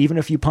work, even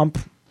if you pump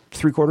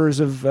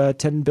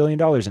 $750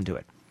 million into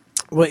it.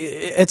 Well,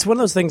 it's one of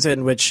those things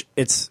in which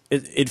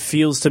it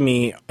feels to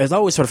me, it's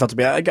always sort of felt to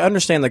me, I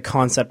understand the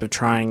concept of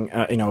trying,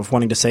 of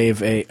wanting to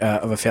save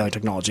a failing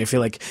technology. I feel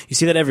like you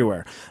see that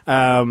everywhere.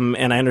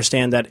 And I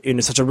understand that in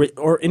such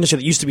or industry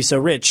that used to be so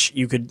rich,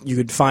 you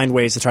could find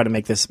ways to try to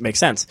make this make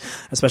sense,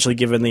 especially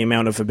given the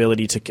amount of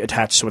ability to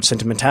attach so much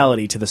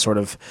sentimentality to the sort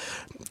of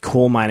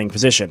coal mining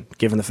position,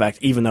 given the fact,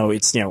 even though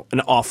it's,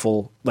 an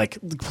awful,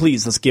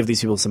 please, let's give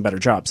these people some better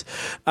jobs.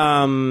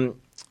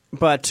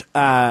 But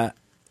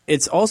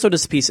it's also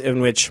this piece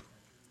in which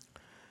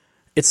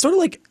it's sort of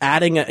like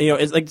adding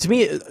it's like, to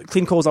me,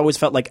 clean coal has always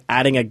felt like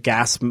adding a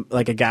gas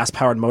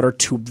powered motor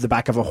to the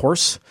back of a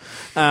horse.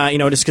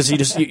 Just because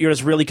you're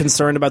just really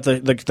concerned about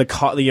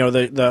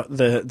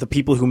the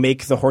people who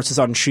make the horses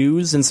on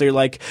shoes, and so you're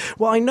like,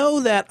 well, I know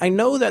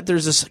that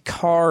there's this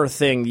car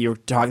thing you're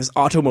talking, this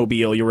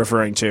automobile you're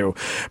referring to,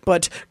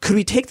 but could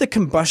we take the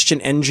combustion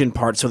engine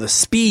part, so the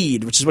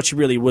speed, which is what you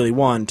really, really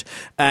want,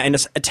 and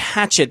just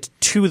attach it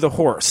to the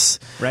horse,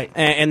 right,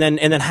 and then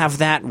have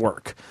that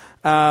work.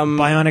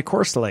 Bionic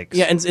horse legs.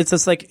 Yeah, and it's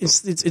just like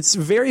it's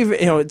very,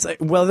 it's like,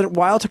 well,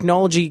 while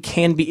technology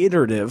can be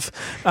iterative,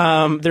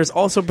 there's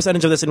also a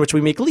percentage of this in which we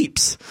make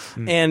leaps,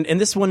 and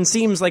this one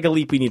seems like a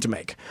leap we need to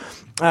make,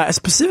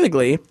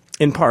 specifically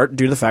in part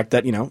due to the fact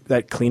that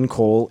that clean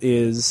coal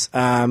is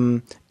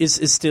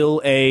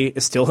still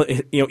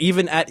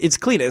even at its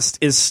cleanest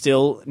is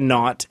still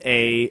not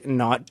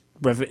CO2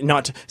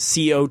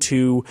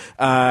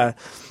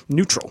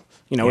 neutral.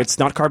 It's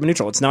not carbon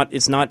neutral. It's not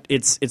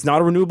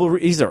a renewable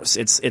resource.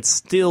 It's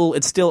still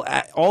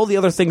all the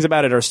other things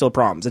about it are still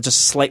problems. It's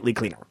just slightly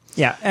cleaner.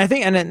 Yeah, I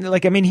think,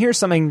 here's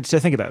something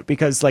to think about,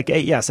 because,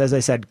 yes, as I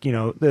said,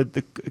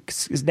 the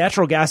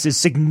natural gas is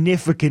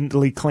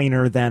significantly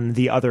cleaner than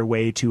the other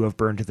way to have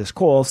burned this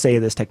coal, say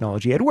this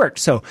technology had worked.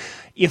 So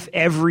if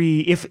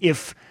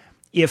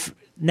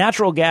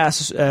natural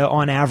gas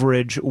on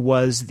average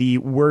was the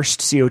worst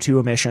CO2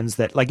 emissions,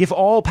 that if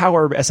all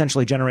power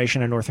essentially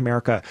generation in North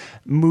America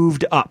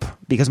moved up,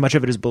 because much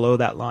of it is below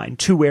that line,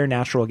 to where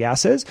natural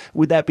gas is,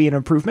 would that be an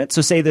improvement?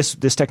 So say this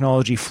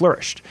technology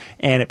flourished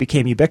and it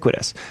became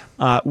ubiquitous.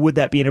 Would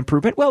that be an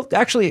improvement? Well,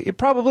 actually, it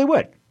probably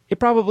would.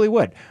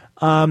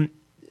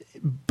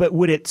 But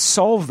would it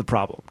solve the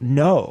problem?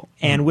 No.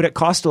 And would it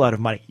cost a lot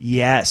of money?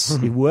 Yes,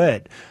 it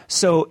would.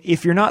 So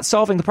if you're not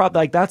solving the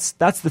problem, that's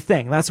the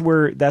thing. That's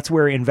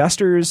where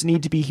investors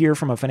need to be here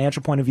from a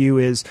financial point of view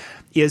is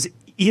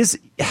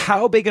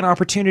how big an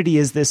opportunity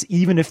is this,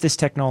 even if this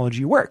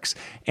technology works?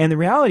 And the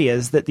reality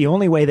is that the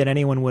only way that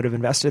anyone would have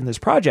invested in this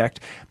project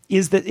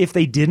is that if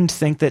they didn't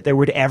think that there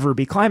would ever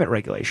be climate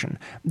regulation.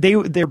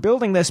 They're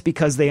building this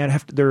because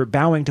they're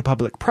bowing to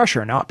public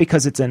pressure, not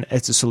because it's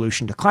a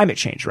solution to climate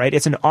change, right?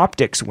 It's an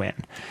optics win.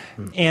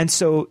 And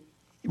so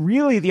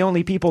really the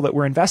only people that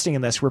were investing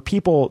in this were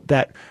people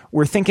that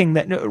were thinking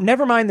that,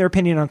 never mind their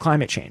opinion on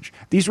climate change.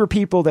 These were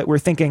people that were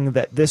thinking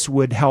that this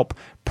would help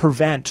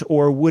prevent,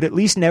 or would at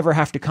least never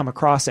have to come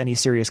across, any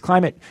serious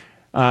climate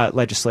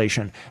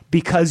legislation,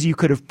 because you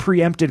could have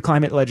preempted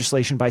climate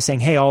legislation by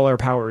saying, hey, all our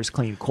power is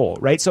clean coal,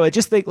 right? So I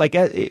just think,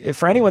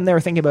 for anyone there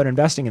thinking about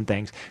investing in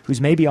things who's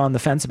maybe on the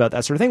fence about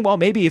that sort of thing, well,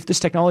 maybe if this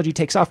technology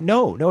takes off,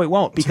 no, it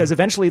won't, because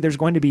eventually there's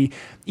going to be,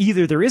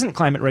 either there isn't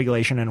climate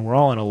regulation and we're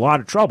all in a lot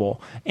of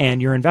trouble and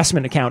your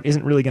investment account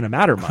isn't really going to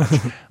matter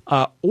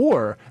much,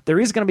 or there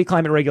is going to be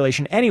climate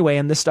regulation anyway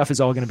and this stuff is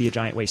all going to be a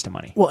giant waste of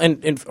money. Well,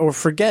 or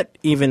forget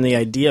even the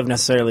idea of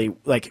necessarily,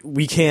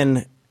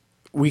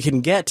 we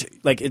can get,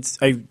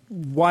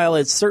 while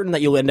it's certain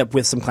that you'll end up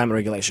with some climate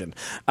regulation,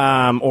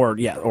 or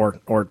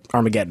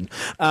Armageddon.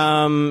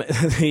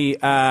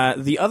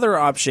 The other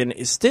option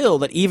is still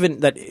that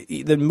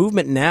the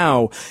movement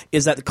now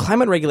is that the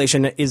climate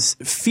regulation is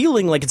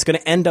feeling like it's going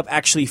to end up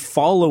actually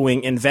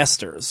following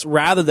investors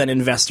rather than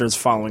investors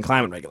following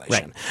climate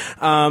regulation.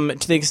 Right.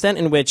 To the extent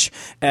in which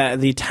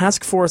the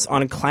Task Force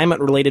on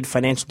Climate-Related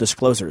Financial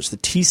Disclosures, the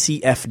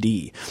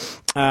TCFD,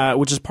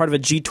 which is part of a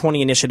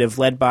G20 initiative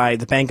led by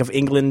the Bank of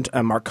England,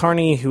 Mark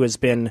Carney, who has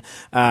been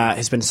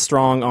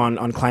strong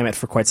on climate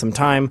for quite some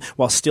time,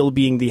 while still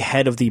being the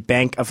head of the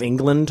Bank of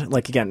England.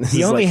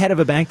 The only head of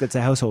a bank that's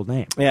a household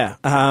name. Yeah,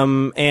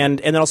 and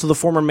then also the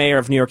former mayor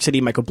of New York City,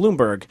 Michael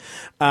Bloomberg,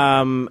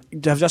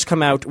 have just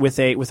come out with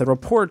a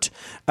report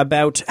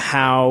about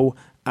how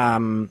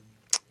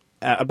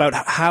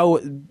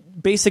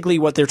basically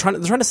what they're trying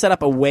to set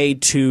up a way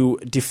to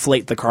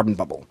deflate the carbon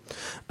bubble,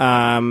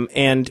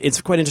 and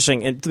it's quite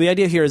interesting. And the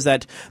idea here is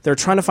that they're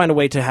trying to find a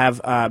way to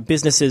have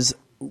businesses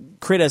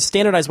create a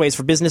standardized ways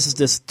for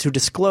businesses to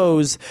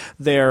disclose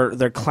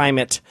their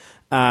climate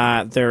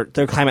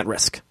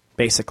risk,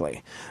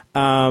 basically.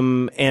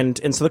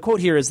 And so the quote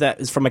here is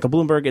from Michael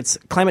Bloomberg. It's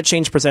climate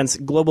change presents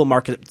global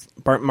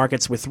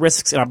markets with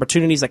risks and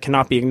opportunities that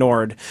cannot be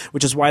ignored,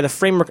 which is why the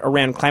framework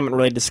around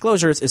climate-related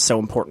disclosures is so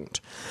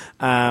important.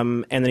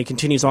 And then he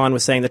continues on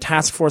with saying the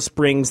task force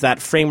brings that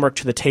framework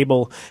to the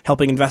table,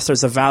 helping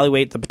investors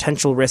evaluate the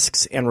potential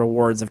risks and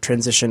rewards of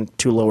transition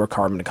to a lower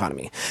carbon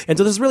economy. And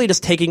so this is really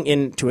just taking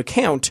into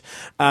account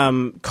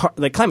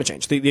climate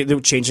change,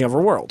 the changing of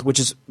our world, which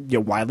is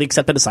widely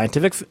accepted as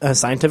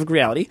scientific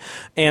reality.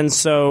 and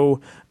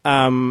so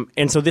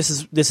this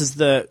is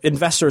the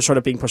investors sort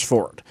of being pushed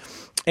forward.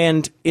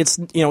 And it's,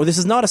 this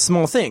is not a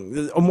small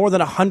thing. More than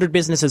 100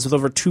 businesses with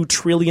over $2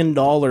 trillion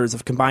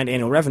of combined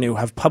annual revenue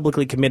have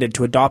publicly committed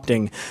to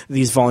adopting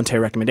these voluntary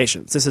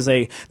recommendations. This is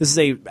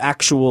a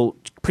actual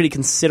pretty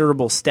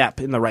considerable step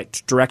in the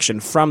right direction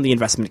from the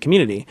investment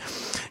community.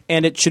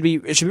 And it should be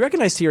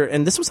recognized here.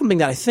 And this was something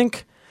that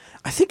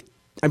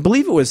I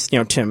believe it was,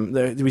 Tim,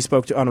 that we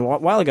spoke to on a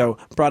while ago,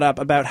 brought up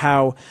about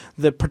how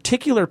the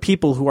particular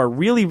people who are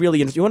really, really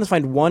you want to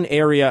find one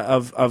area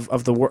of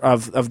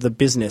the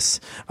business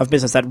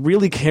that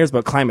really cares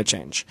about climate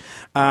change.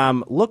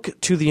 Look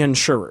to the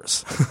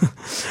insurers,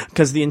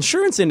 because the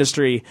insurance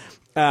industry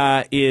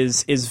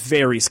is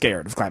very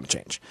scared of climate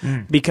change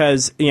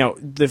because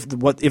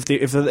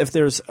if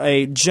there's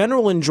a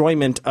general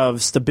enjoyment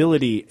of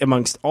stability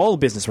amongst all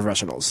business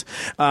professionals,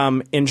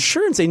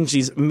 insurance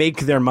agencies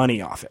make their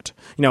money off it.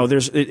 To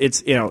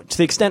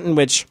the extent in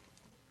which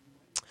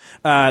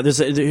there's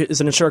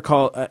an insurer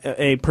called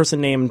a person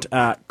named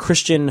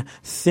Christian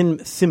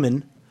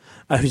Thimann,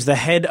 who's the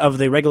head of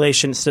the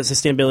regulation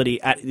sustainability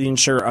at the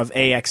insurer of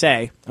AXA.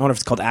 I wonder if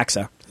it's called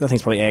AXA. I think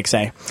it's probably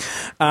AXA,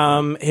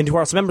 and who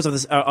are also members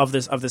of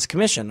this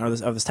commission or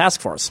this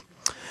task force.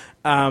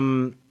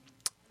 They're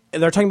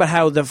talking about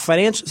how the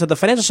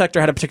financial sector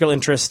had a particular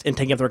interest in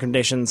taking up the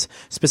recommendations,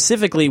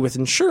 specifically with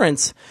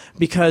insurance,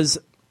 because,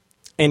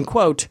 end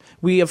quote,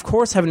 we of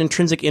course have an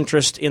intrinsic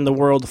interest in the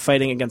world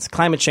fighting against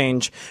climate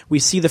change. We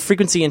see the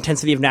frequency and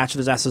intensity of natural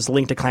disasters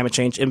linked to climate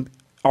change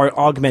are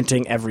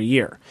augmenting every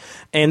year.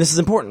 And this is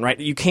important, right?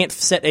 You can't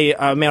set a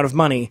amount of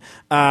money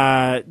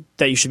that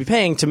you should be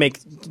paying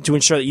to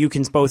ensure that you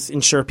can both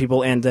insure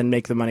people and then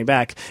make the money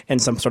back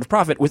and some sort of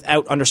profit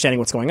without understanding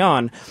what's going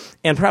on.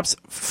 And perhaps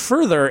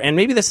further, and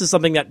maybe this is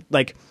something that,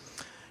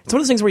 it's one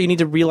of those things where you need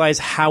to realize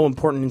how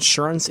important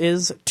insurance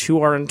is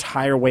to our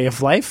entire way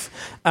of life,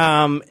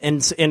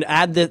 and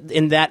add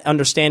that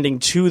understanding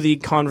to the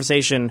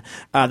conversation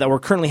that we're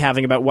currently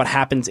having about what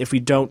happens if we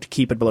don't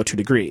keep it below 2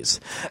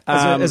 degrees.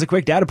 As a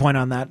quick data point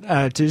on that,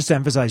 to just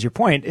emphasize your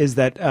point, is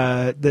that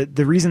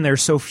the reason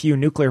there's so few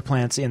nuclear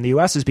plants in the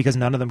U.S. is because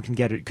none of them could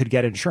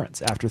get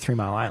insurance after 3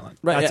 Mile Island.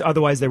 Right.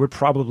 Otherwise, there would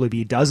probably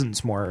be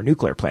dozens more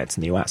nuclear plants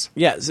in the U.S.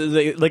 Yeah. So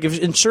if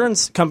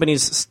insurance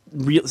companies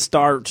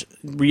start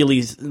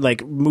really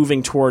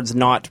moving towards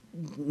not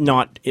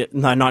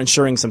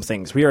insuring some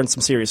things, we are in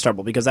some serious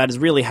trouble, because that is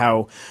really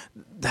how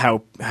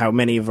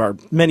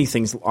many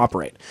things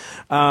operate.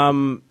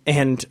 And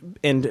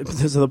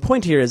so the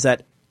point here is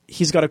that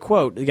he's got a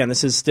quote. Again,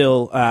 this is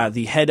still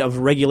the head of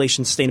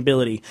regulation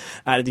sustainability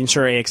at the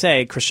insurer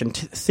AXA, Christian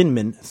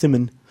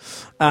Thimann,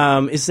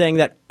 is saying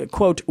that,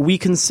 quote, "We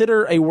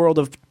consider a world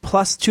of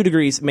plus 2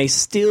 degrees may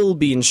still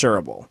be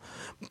insurable,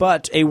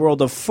 but a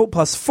world of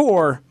plus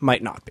 4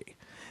 might not be."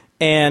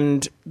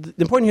 And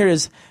the point here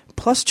is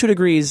plus 2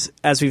 degrees,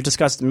 as we've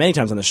discussed many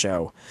times on the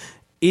show,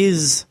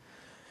 is,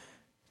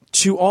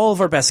 to all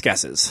of our best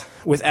guesses,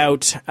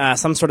 without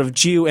some sort of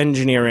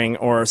geoengineering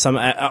or some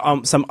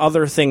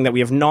other thing that we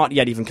have not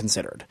yet even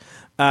considered,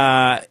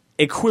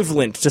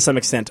 equivalent to some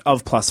extent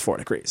of plus 4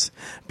 degrees.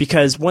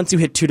 Because once you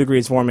hit 2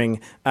 degrees warming,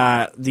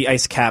 the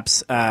ice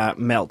caps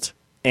melt.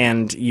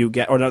 And you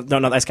get, or no,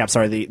 not the ice cap,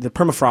 sorry, the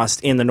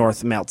permafrost in the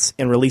north melts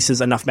and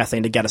releases enough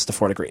methane to get us to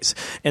 4 degrees.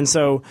 And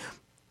so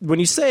when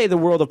you say the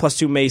world of plus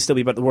 2 may still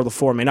be, but the world of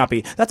 4 may not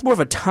be, that's more of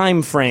a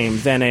time frame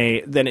than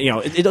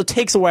it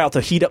takes a while to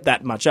heat up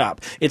that much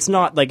up. It's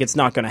not like it's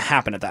not going to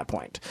happen at that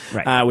point,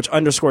 right. Which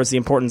underscores the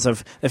importance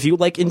of, if you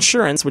like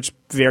insurance, which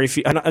very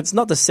few, it's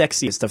not the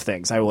sexiest of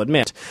things, I will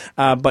admit,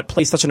 but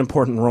plays such an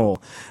important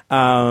role.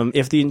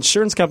 If the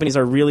insurance companies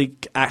are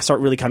start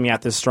really coming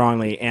at this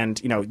strongly, and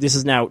this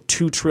is now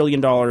 $2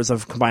 trillion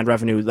of combined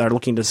revenue that are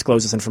looking to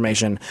disclose this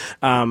information,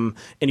 and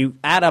you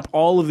add up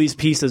all of these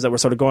pieces that we're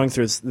sort of going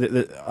through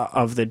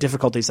of the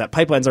difficulties that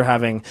pipelines are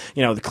having,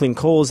 the clean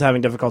coal is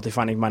having difficulty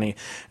finding money.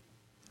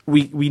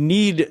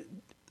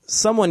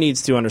 Someone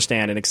needs to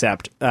understand and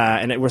accept,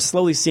 and we're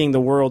slowly seeing the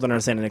world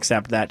understand and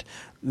accept that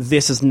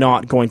this is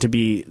not going to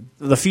be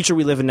the future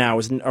we live in now,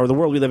 or the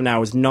world we live in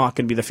now is not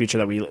going to be the future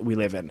that we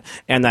live in,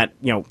 and that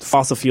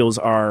fossil fuels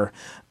are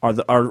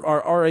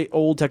a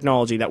old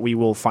technology that we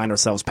will find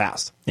ourselves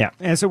past. Yeah,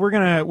 and so we're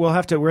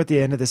at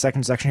the end of the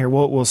second section here.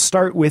 We'll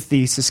start with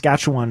the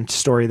Saskatchewan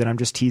story that I'm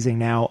just teasing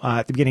now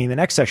at the beginning of the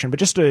next section. But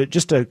just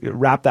to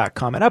wrap that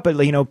comment up, a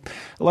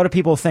lot of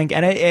people think,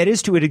 and it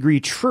is to a degree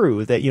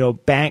true, that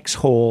banks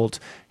hold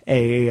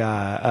a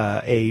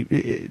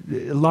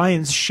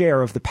lion's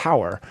share of the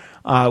power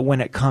when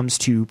it comes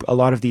to a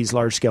lot of these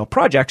large-scale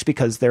projects,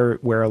 because they're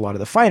where a lot of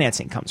the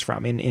financing comes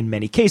from. In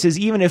many cases,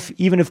 even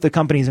if the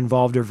companies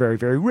involved are very,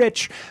 very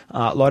rich,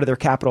 a lot of their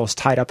capital is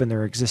tied up in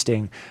their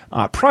existing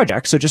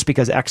projects. So just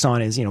because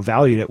Exxon is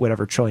valued at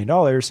whatever $1 trillion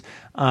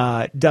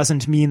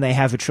doesn't mean they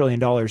have $1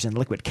 trillion in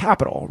liquid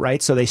capital,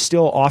 right? So they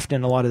still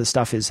often, a lot of the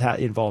stuff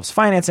involves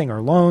financing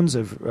or loans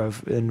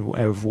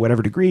of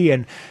whatever degree,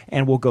 and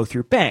will go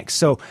through banks.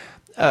 So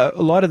a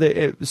lot of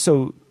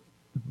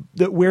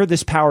where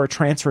this power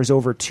transfers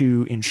over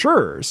to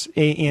insurers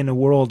in a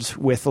world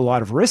with a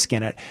lot of risk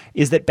in it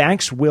is that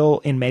banks will,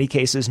 in many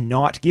cases,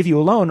 not give you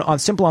a loan on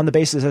the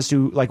basis as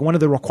to, like, one of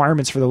the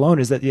requirements for the loan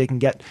is that they can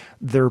get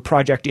their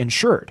project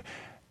insured.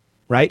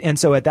 Right. And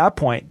so at that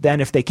point, then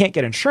if they can't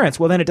get insurance,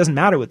 well, then it doesn't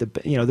matter what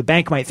the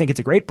bank might think it's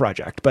a great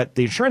project, but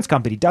the insurance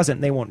company doesn't,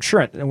 and they won't insure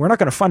it. And we're not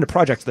going to fund a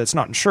project that's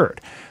not insured.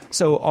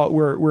 So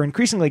we're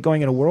increasingly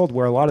going in a world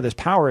where a lot of this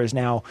power is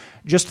now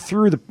just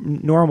through the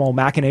normal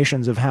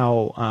machinations of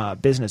how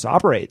business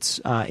operates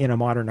in a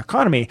modern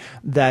economy,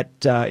 that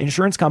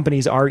insurance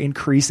companies are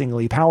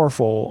increasingly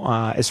powerful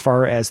as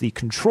far as the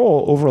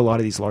control over a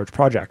lot of these large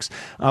projects.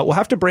 We'll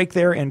have to break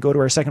there and go to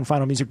our second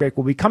final music break.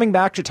 We'll be coming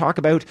back to talk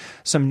about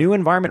some new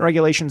environment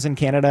regulations in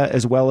Canada,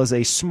 as well as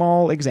a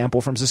small example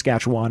from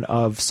Saskatchewan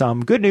of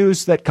some good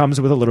news that comes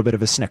with a little bit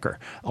of a snicker.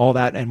 All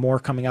that and more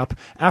coming up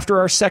after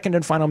our second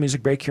and final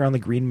music break here on the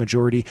Green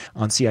Majority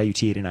on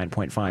CIUT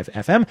 89.5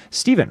 FM.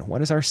 Stephen,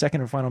 what is our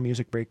second and final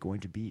music break going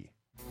to be?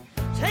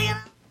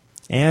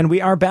 And we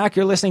are back.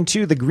 You're listening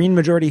to the Green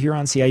Majority here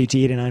on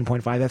CIUT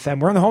 89.5 FM.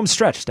 We're on the home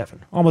stretch,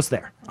 Stefan. Almost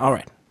there. All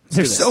right.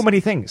 There's so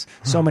many things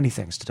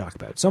to talk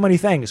about. So many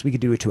things. We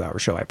could do a 2-hour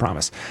show, I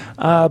promise.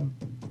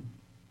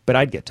 But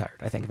I'd get tired,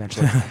 I think,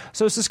 eventually.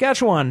 So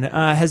Saskatchewan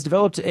has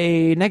developed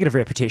a negative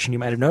reputation. You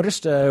might have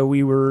noticed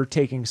we were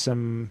taking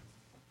some.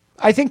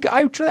 I think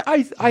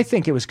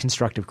it was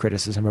constructive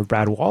criticism of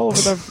Brad Wall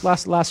over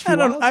the last few.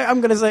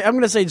 I'm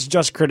gonna say it's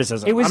just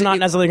criticism.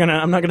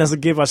 I'm not gonna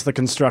give us the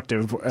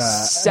constructive.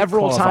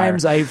 Several qualifier.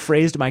 times I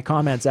phrased my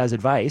comments as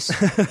advice.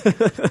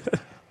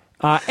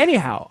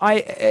 Anyhow,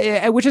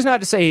 which is not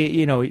to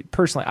say,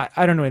 personally,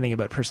 I don't know anything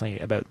about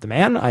the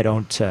man. I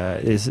don't,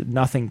 is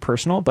nothing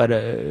personal, but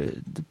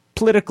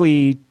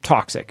politically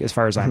toxic as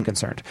far as I'm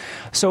concerned.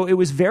 So it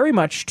was very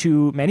much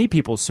to many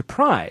people's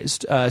surprise,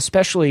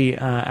 especially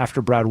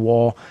after Brad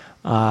Wall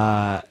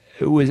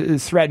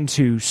was threatened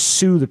to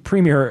sue the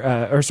premier,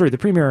 the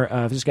premier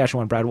of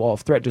Saskatchewan, Brad Wall,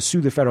 threatened to sue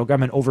the federal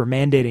government over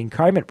mandating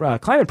climate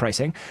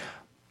pricing,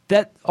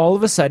 that all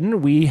of a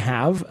sudden we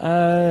have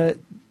the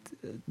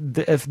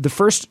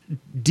first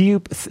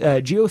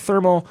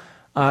geothermal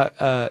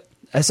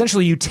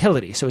essentially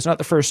utility. So it's not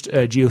the first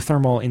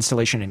geothermal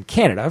installation in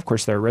Canada. Of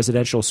course, there are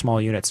residential small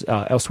units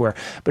elsewhere,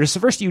 but it's the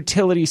first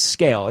utility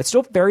scale. It's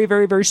still very,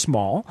 very, very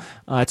small.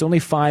 It's only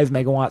 5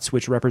 megawatts,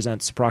 which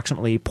represents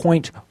approximately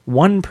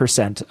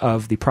 0.1%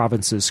 of the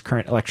province's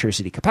current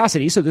electricity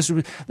capacity. So this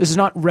is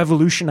not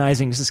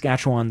revolutionizing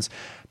Saskatchewan's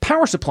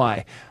power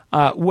supply.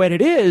 What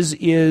it is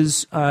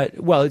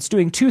it's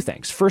doing two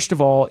things. First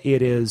of all,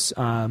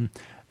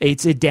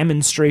 it's a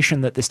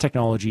demonstration that this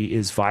technology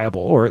is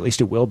viable, or at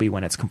least it will be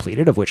when it's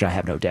completed, of which I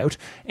have no doubt.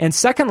 And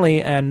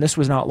secondly, and this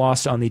was not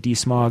lost on the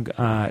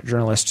DSMOG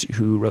journalist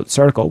who wrote this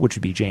article, which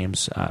would be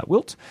James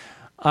Wilt,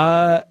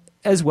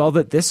 as well,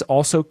 that this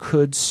also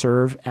could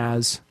serve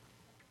as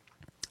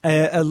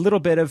a little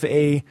bit of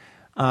a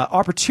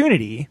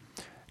opportunity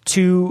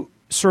to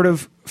sort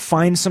of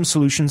find some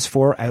solutions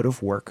for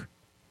out-of-work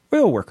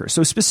oil workers,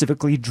 so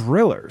specifically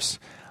drillers.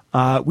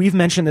 We've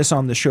mentioned this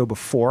on the show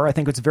before. I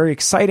think it's very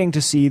exciting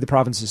to see the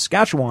province of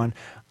Saskatchewan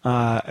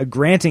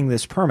granting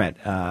this permit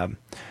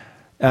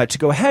to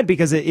go ahead,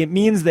 because it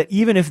means that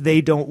even if they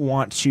don't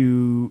want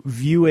to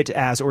view it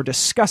as, or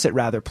discuss it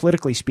rather,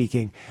 politically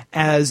speaking,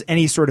 as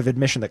any sort of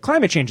admission that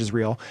climate change is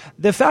real,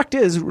 the fact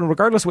is,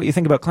 regardless of what you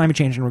think about climate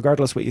change and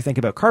regardless of what you think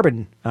about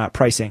carbon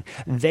pricing,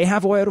 they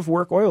have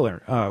out-of-work oil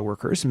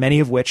workers, many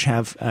of which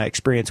have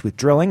experience with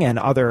drilling and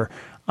other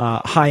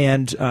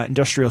high-end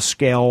industrial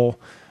scale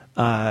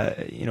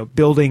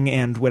building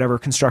and whatever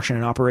construction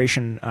and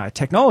operation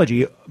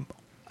technology,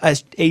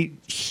 as a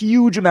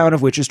huge amount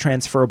of which is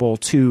transferable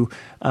to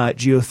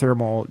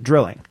geothermal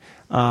drilling.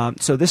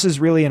 So this is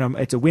really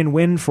it's a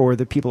win-win for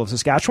the people of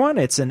Saskatchewan.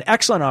 It's an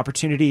excellent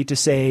opportunity to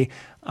say,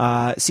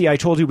 see, I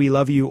told you we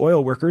love you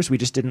oil workers. We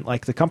just didn't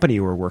like the company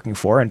you were working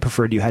for and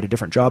preferred you had a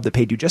different job that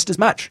paid you just as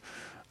much,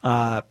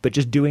 but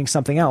just doing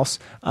something else.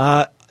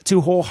 To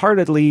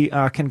wholeheartedly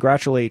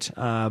congratulate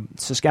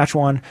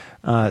Saskatchewan,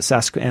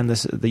 Sask, and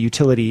the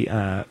utility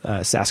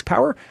Sask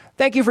Power.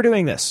 Thank you for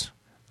doing this,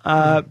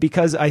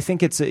 because I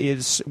think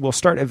it will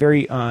start a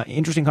very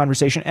interesting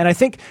conversation. And I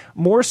think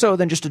more so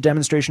than just a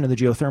demonstration of the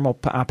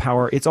geothermal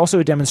power, it's also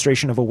a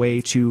demonstration of a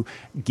way to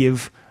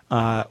give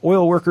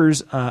oil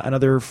workers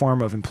another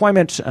form of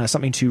employment,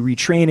 something to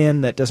retrain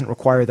in that doesn't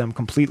require them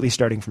completely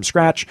starting from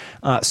scratch,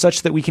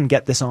 such that we can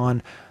get this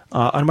on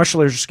a much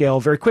larger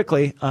scale very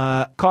quickly.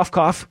 Cough,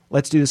 cough.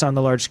 Let's do this on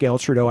the large scale.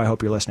 Trudeau, I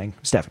hope you're listening.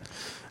 Stefan.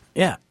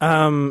 Yeah.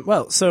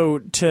 Well, so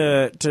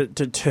to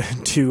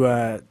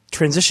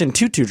transition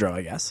to Trudeau,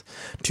 I guess,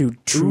 to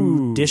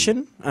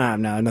tradition.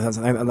 I'm not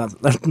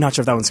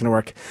sure if that one's going to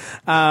work.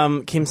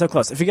 Came so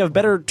close. If you have a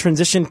better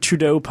transition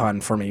Trudeau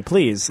pun for me,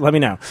 please let me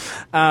know.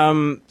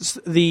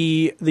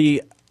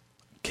 The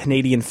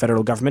Canadian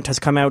federal government has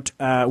come out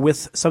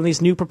with some of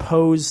these new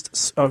proposed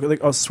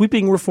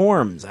sweeping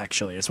reforms,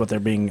 actually, is what they're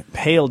being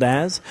hailed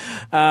as,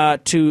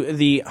 to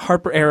the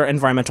Harper-era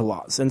environmental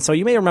laws. And so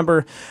you may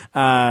remember,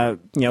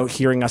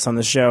 hearing us on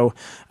the show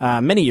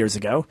many years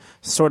ago,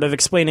 sort of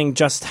explaining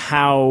just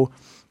how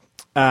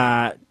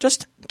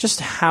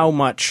how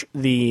much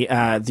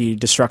the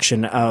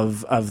destruction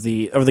of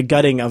the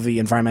gutting of the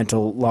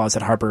environmental laws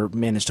that Harper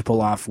managed to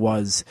pull off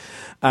was.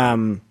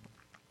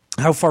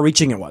 How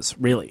far-reaching it was,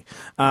 really,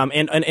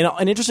 and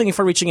interesting and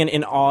far-reaching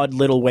in odd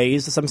little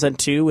ways to some extent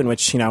too. In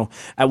which,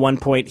 at one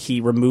point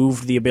he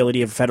removed the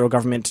ability of the federal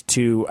government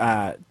to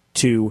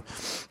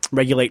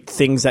regulate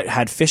things that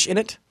had fish in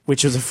it,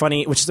 which is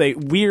a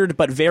weird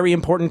but very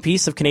important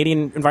piece of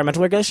Canadian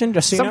environmental regulation.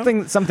 Just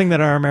so something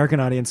that our American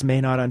audience may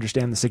not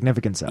understand the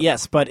significance of.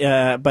 Yes, but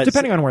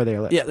depending on where they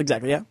live. Yeah,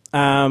 exactly. Yeah,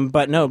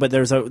 but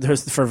there's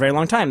for a very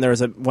long time there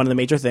was one of the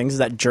major things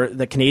that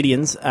the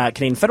Canadian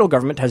federal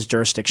government has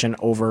jurisdiction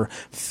over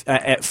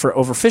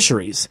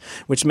fisheries,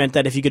 which meant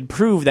that if you could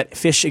prove that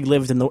fish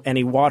lived in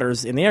any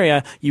waters in the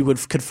area, you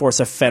could force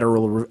a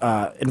federal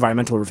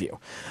environmental review.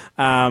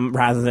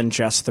 Rather than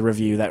just the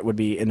review that would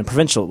be in a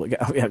provincial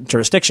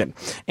jurisdiction.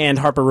 And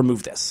Harper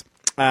removed this.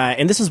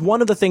 And this is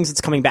one of the things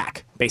that's coming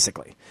back,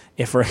 basically,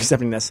 if we're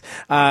accepting this.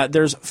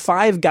 There's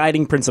 5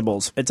 guiding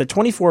principles. It's a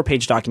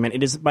 24-page document.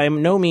 It is by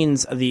no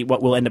means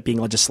what will end up being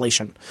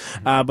legislation,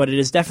 but it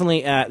is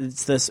definitely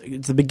it's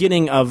the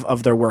beginning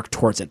of their work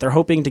towards it. They're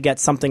hoping to get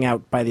something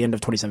out by the end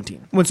of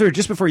 2017. Well, sorry,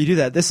 just before you do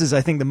that, this is,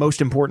 I think, the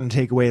most important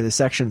takeaway of this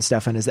section,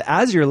 Stefan, is that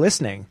as you're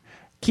listening,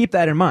 keep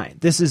that in mind.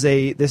 This is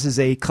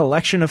a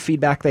collection of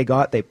feedback they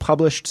got. They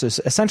published. So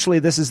essentially,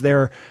 this is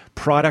their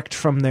product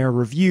from their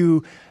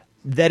review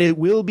that it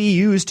will be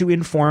used to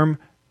inform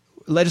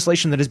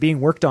legislation that is being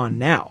worked on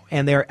now,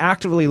 and they're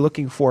actively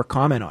looking for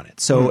comment on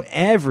it. So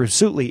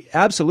absolutely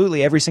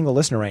every single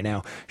listener right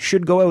now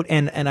should go out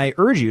and I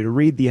urge you to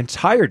read the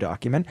entire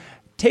document.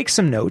 Take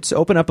some notes,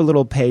 open up a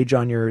little page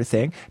on your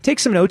thing, take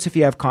some notes if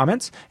you have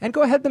comments, and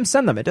go ahead and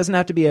send them. It doesn't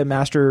have to be a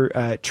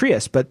master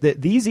treatise, but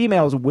these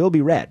emails will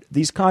be read.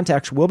 These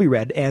contacts will be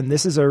read, and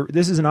this is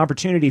an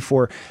opportunity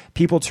for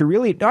people to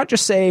really not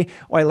just say,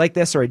 oh, I like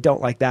this or I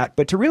don't like that,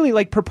 but to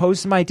really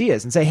propose some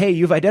ideas and say, hey,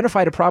 you've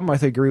identified a problem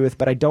I agree with,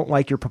 but I don't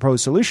like your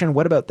proposed solution.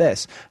 What about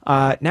this?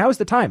 Now is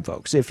the time,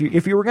 folks. If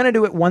you were going to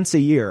do it once a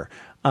year,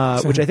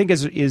 which I think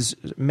is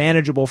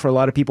manageable for a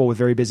lot of people with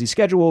very busy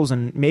schedules,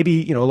 and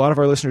maybe a lot of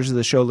our listeners to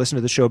the show listen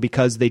to the show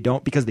because they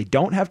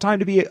don't have time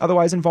to be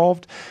otherwise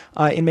involved.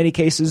 In many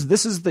cases,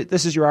 this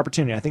is your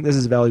opportunity. I think this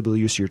is a valuable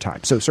use of your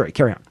time. So sorry,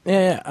 carry on.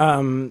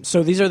 Yeah.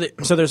 So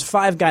there's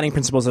 5 guiding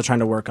principles they're trying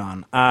to work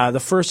on. The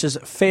first is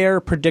fair,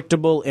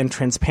 predictable, and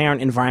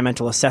transparent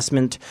environmental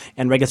assessment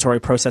and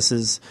regulatory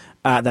processes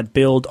that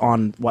build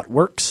on what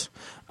works.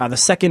 The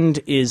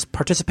second is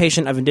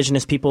participation of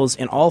Indigenous peoples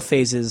in all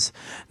phases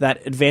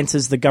that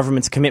advances the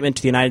government's commitment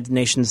to the United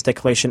Nations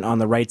Declaration on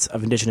the Rights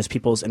of Indigenous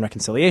Peoples and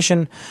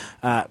Reconciliation.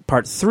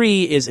 Part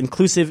 3 is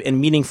inclusive and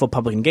meaningful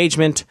public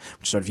engagement,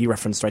 which sort of you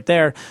referenced right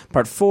there.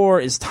 Part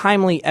 4 is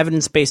timely,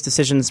 evidence-based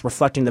decisions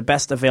reflecting the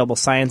best available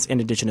science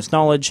and Indigenous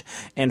knowledge.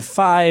 And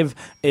 5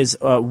 is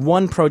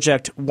one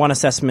project, one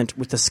assessment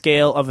with the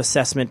scale of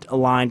assessment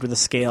aligned with the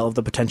scale of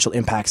the potential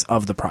impacts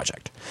of the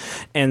project.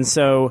 And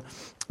so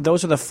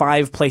those are the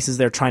 5 places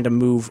they're trying to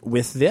move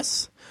with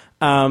this.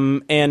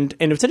 And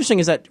what's interesting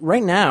is that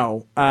right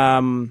now,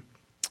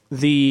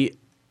 the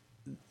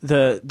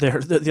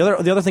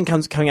other thing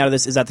coming out of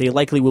this is that they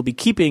likely will be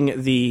keeping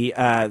the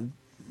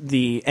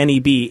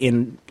NEB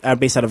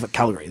based out of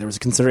Calgary. There was a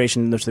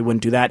consideration in which they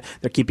wouldn't do that.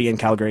 They're keeping it in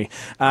Calgary,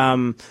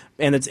 and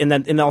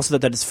also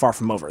that it's far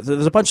from over.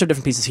 There's a bunch of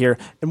different pieces here.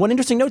 And one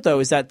interesting note, though,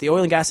 is that the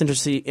oil and gas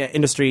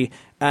industry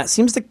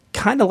seems to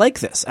kind of like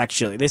this.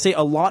 Actually, they say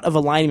a lot of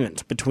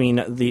alignment between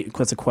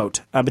that's a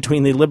quote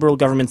between the Liberal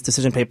government's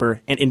decision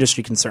paper and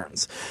industry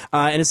concerns.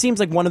 And it seems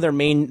like one of their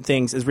main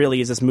things is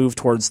this move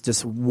towards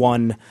just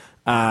one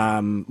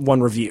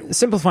review,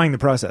 simplifying the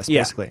process,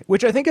 basically. Yeah.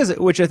 Which I think,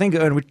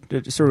 and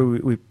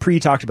we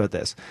pre-talked about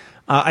this.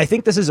 I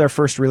think this is our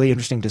first really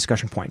interesting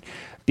discussion point,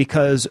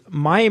 because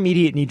my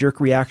immediate knee-jerk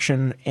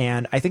reaction,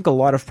 and I think a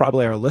lot of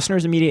probably our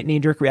listeners' immediate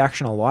knee-jerk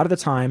reaction a lot of the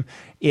time,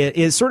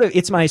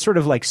 it's my sort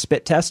of like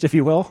spit test, if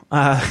you will,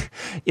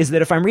 is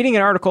that if I'm reading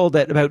an article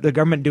about the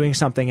government doing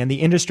something and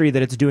the industry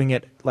that it's doing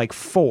it like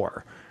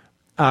for,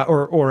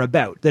 or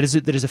about, that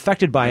is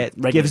affected by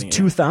it, gives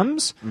 2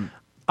 thumbs,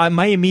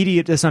 my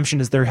immediate assumption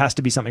is there has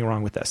to be something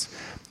wrong with this.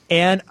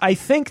 And I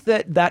think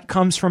that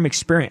comes from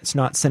experience,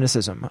 not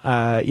cynicism.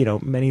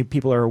 Many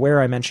people are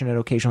aware. I mention it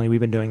occasionally. We've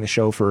been doing the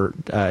show for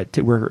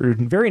we're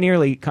very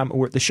nearly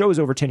the show is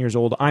over 10 years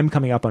old. I'm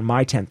coming up on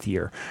my 10th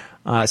year.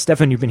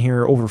 Stefan, you've been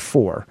here over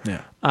 4.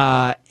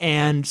 Yeah.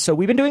 And so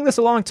we've been doing this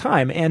a long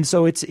time. And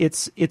so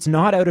it's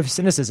not out of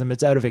cynicism.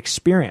 It's out of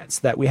experience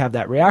that we have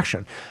that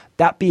reaction.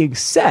 That being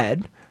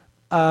said,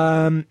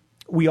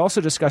 we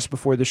also discussed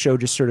before the show,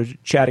 just sort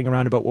of chatting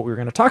around about what we were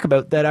going to talk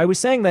about, that I was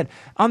saying that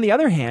on the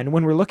other hand,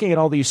 when we're looking at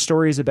all these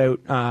stories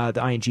about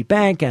the ING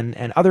Bank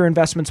and other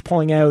investments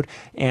pulling out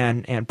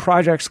and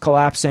projects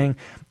collapsing,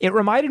 it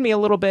reminded me a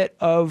little bit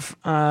of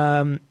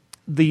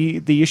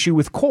the issue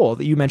with coal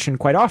that you mentioned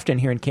quite often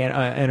here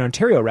in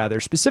Ontario,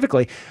 rather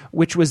specifically,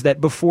 which was that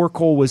before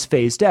coal was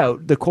phased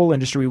out, the coal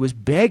industry was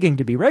begging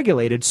to be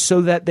regulated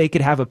so that they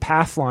could have a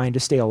path line to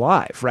stay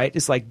alive, right?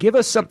 It's like, give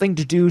us something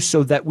to do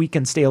so that we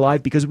can stay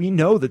alive, because we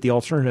know that the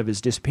alternative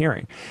is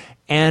disappearing.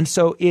 And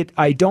so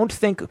I don't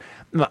think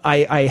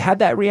I had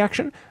that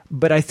reaction,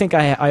 but I think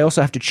I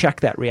also have to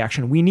check that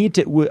reaction. We need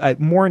to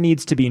more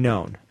needs to be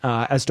known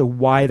as to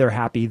why they're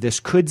happy.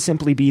 This could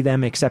simply be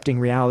them accepting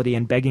reality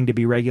and begging to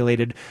be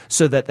regulated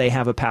so that they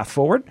have a path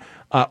forward,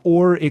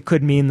 or it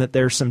could mean that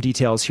there's some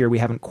details here we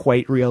haven't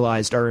quite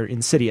realized are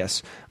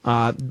insidious.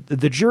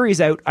 The jury's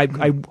out.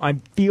 I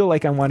feel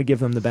like I want to give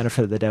them the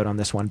benefit of the doubt on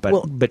this one, but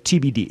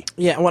TBD.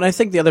 Yeah, well, I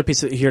think the other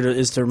piece here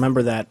is to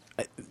remember that,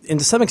 and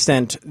to some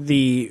extent,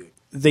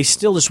 they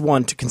still just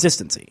want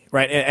consistency,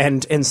 right?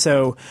 And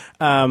so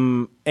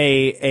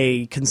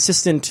a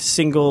consistent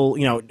single,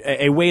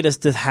 a way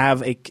to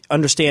have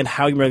understand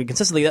how you regulate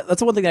consistently. That's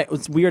the one thing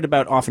that's weird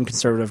about often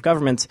conservative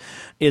governments,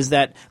 is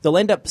that they'll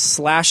end up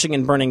slashing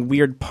and burning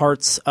weird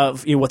parts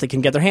of what they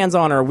can get their hands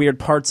on, or weird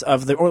parts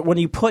of or when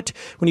you put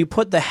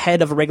the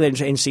head of a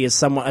regulating agency as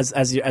someone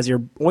as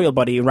your oil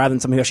buddy, rather than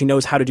someone who actually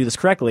knows how to do this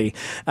correctly,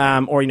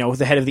 or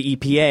the head of the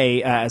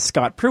EPA,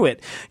 Scott Pruitt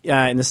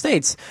in the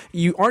States,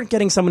 you aren't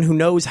getting someone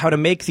who knows how to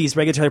make these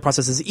regulatory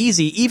processes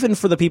easy, even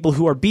for the people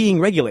who are being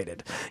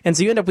regulated. And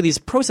so you end up with these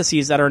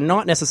processes that are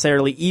not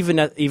necessarily even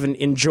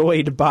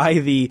enjoyed by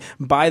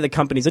the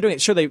companies they're doing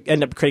it. Sure, they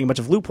end up creating a bunch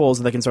of loopholes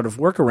that they can sort of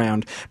work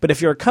around. But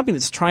if you're a company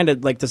that's trying to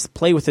just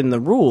play within the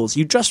rules,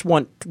 you just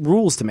want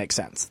rules to make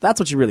sense. That's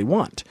what you really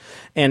want.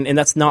 And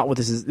that's not what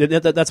this is.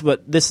 That's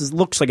what this is.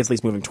 Looks like it's at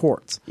least moving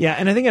towards. Yeah,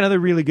 and I think another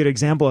really good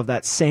example of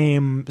that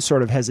same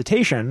sort of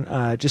hesitation,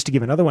 just to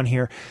give another one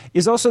here,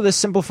 is also the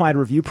simplified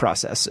review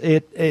process.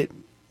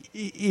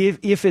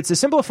 If it's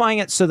simplifying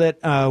it so that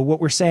what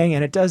we're saying,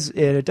 and it does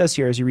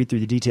here as you read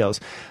through the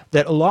details,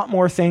 that a lot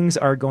more things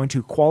are going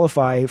to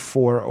qualify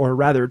for, or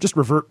rather just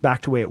revert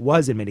back to the way it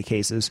was in many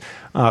cases,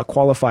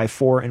 qualify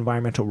for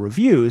environmental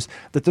reviews,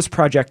 that this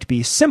project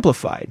be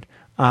simplified.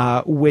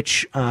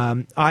 Which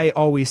I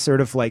always sort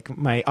of like,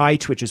 my eye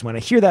twitches when I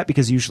hear that,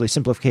 because usually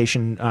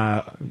simplification,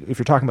 if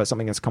you're talking about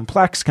something that's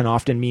complex, can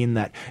often mean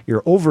that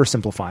you're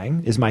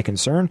oversimplifying, is my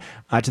concern,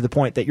 to the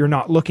point that you're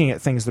not looking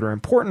at things that are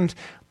important.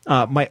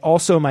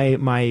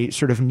 My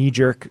sort of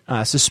knee-jerk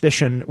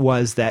suspicion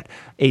was that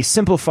a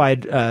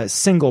simplified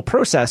single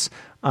process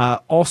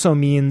also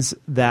means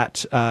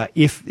that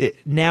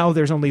now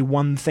there's only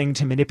one thing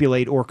to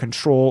manipulate or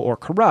control or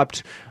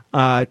corrupt,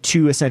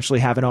 to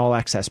essentially have an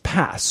all-access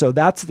pass. So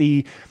that's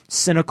the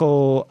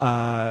cynical,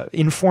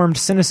 informed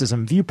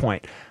cynicism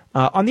viewpoint.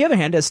 On the other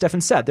hand, as Stefan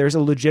said, there's a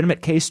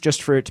legitimate case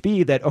just for it to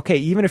be that, okay,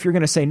 even if you're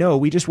going to say no,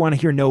 we just want to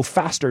hear no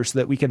faster so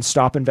that we can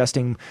stop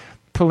investing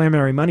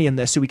preliminary money in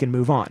this so we can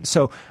move on.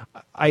 So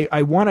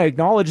I want to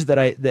acknowledge that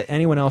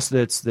anyone else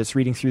that's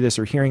reading through this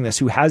or hearing this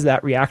who has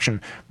that reaction,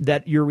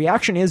 that your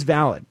reaction is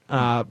valid.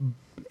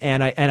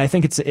 And I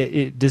think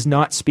it does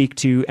not speak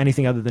to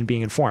anything other than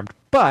being informed.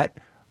 But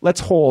let's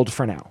hold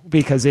for now,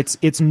 because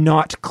it's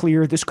not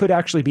clear. This could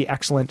actually be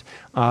excellent.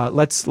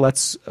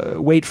 Let's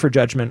wait for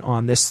judgment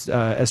on this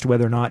as to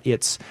whether or not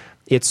it's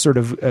sort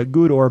of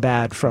good or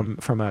bad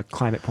from a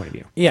climate point of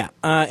view. Yeah,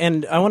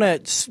 and I want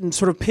to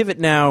sort of pivot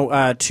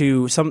now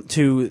to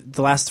the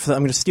last. I'm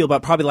going to steal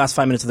about probably the last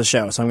 5 minutes of the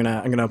show, so I'm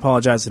going to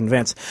apologize in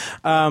advance.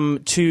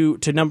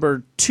 To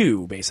number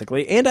 2,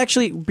 basically, and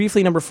actually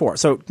briefly number 4.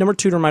 So number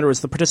 2, to reminder, is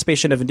the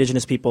participation of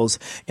Indigenous peoples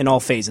in all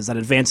phases. That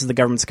advances the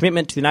government's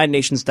commitment to the United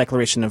Nations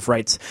Declaration of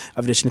Rights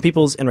of Indigenous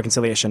Peoples and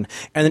Reconciliation.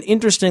 And then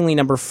interestingly,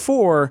 number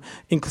 4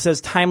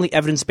 says timely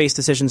evidence-based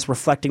decisions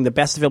reflecting the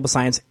best available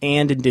science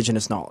and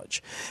Indigenous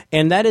knowledge.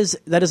 And it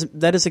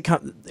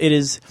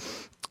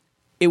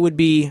would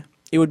be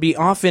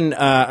often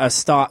a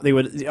stop.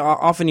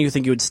 Often you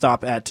think you would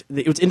stop at.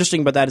 What's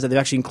interesting about that is that they've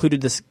actually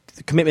included this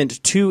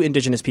commitment to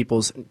Indigenous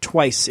peoples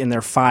twice in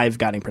their 5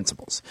 guiding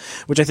principles,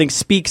 which I think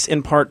speaks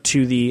in part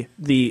to the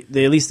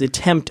at least the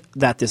attempt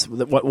that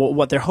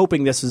what they're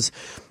hoping this is,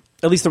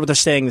 at least what they're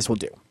saying this will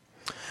do.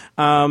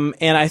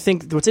 And I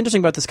think what's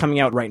interesting about this coming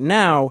out right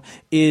now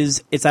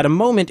is it's at a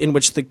moment in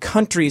which the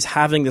country's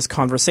having this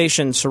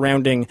conversation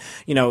surrounding,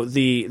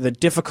 the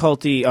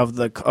difficulty of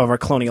our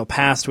colonial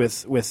past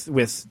with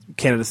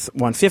Canada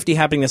 150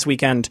 happening this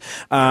weekend,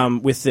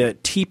 with the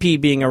teepee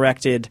being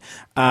erected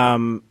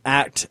on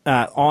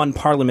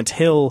Parliament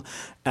Hill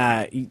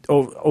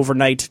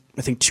overnight,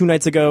 I think 2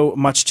 nights ago,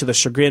 much to the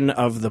chagrin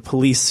of the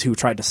police who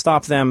tried to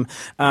stop them,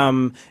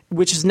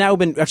 which has now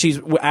been,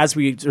 actually, as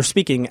we are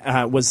speaking,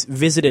 was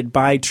visited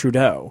by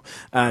Trudeau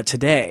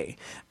today.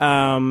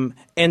 And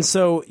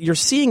so you're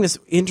seeing this,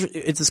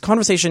 it's this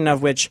conversation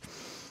of which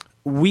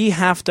we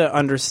have to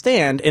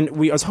understand, and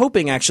I was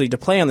hoping actually to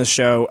play on this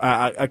show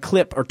a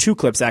clip or two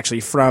clips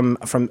actually from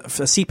a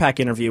CPAC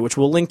interview, which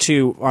we'll link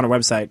to on our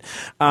website.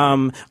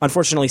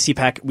 Unfortunately,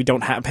 CPAC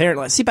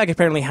CPAC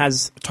apparently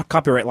has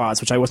copyright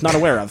laws, which I was not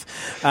aware of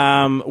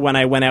when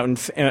I went out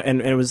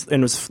and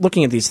was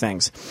looking at these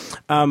things.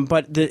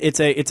 But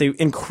it's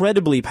a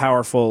incredibly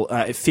powerful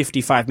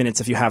 55 minutes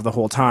if you have the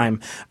whole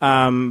time.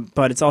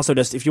 But it's also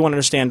just if you want to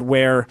understand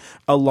where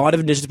a lot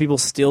of Indigenous people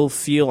still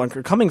feel are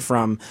coming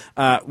from.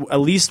 At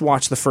least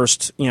watch the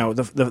first,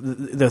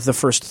 the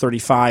first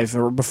 35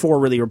 or before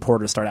really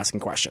reporters start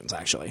asking questions.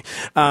 Actually,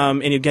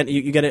 and you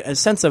get a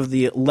sense of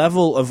the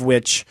level of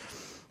which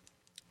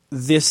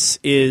this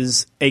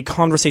is a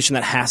conversation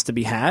that has to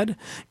be had,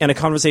 and a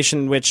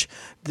conversation in which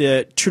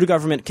the Trudeau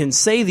government can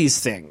say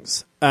these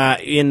things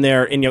in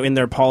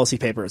their policy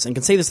papers and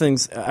can say these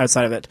things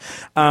outside of it,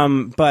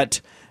 but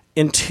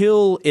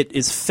until it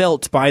is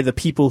felt by the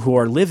people who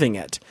are living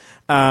it,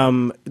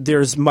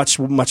 there's much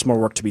more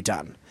work to be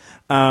done.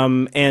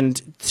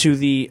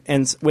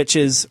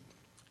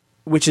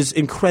 Which is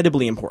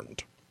incredibly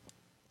important.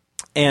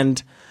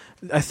 And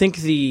I think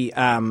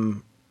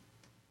I'm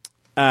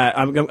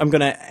going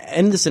to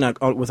end this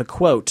with a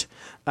quote,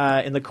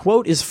 and the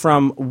quote is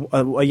from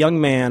a young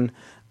man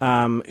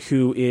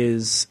who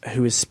is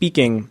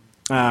speaking.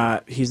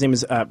 His name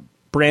is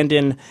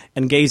Brandon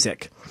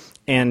Ngazik,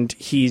 and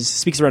he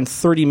speaks around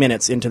 30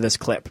 minutes into this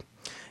clip.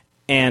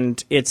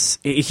 And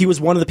he was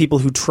one of the people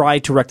who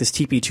tried to wreck this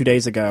teepee 2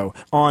 days ago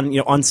on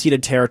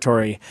unceded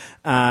territory,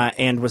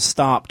 and was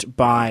stopped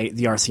by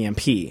the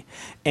RCMP.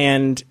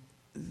 And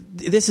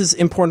this is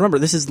important to remember.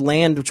 This is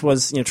land which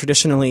was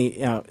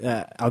traditionally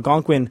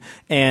Algonquin,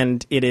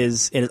 and it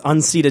is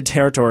unceded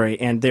territory,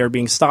 and they're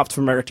being stopped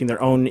from erecting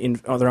their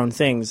own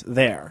things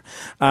there.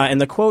 And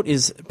the quote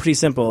is pretty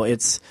simple.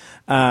 It's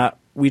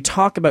we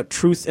talk about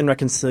truth and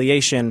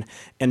reconciliation,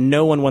 and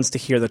no one wants to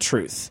hear the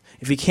truth.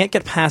 If we can't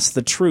get past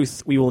the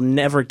truth, we will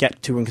never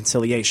get to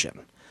reconciliation.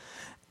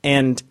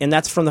 And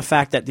that's from the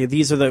fact that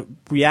these are the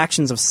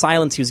reactions of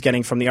silence he was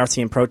getting from the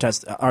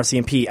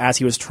RCMP as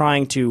he was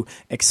trying to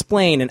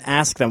explain and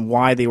ask them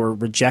why they were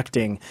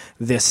rejecting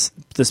this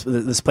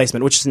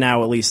placement, which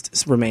now at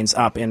least remains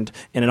up and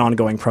in an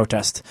ongoing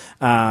protest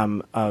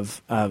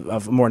of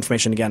more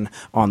information again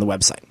on the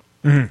website.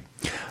 Mm-hmm.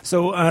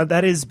 So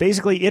that is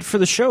basically it for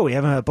the show. We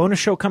have a bonus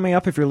show coming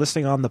up if you're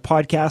listening on the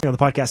podcast. On the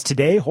podcast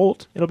today,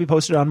 it'll be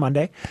posted on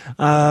Monday.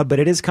 But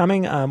it is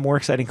coming, more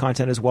exciting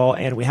content as well.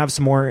 And we have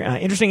some more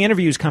interesting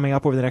interviews coming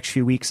up over the next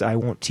few weeks. I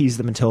won't tease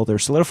them until they're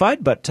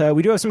solidified, but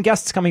we do have some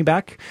guests coming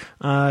back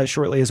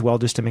shortly as well,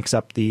 just to mix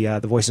up the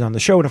voices on the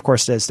show. And of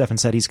course, as Stefan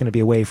said, he's going to be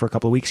away for a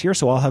couple of weeks here,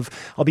 so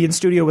I'll be in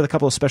studio with a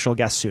couple of special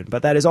guests soon.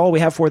 But that is all we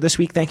have for this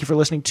week. Thank you for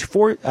listening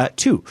to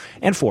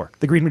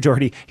The Green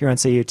Majority here on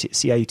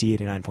CIUT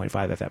 89.5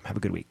 FM. Have a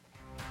good week.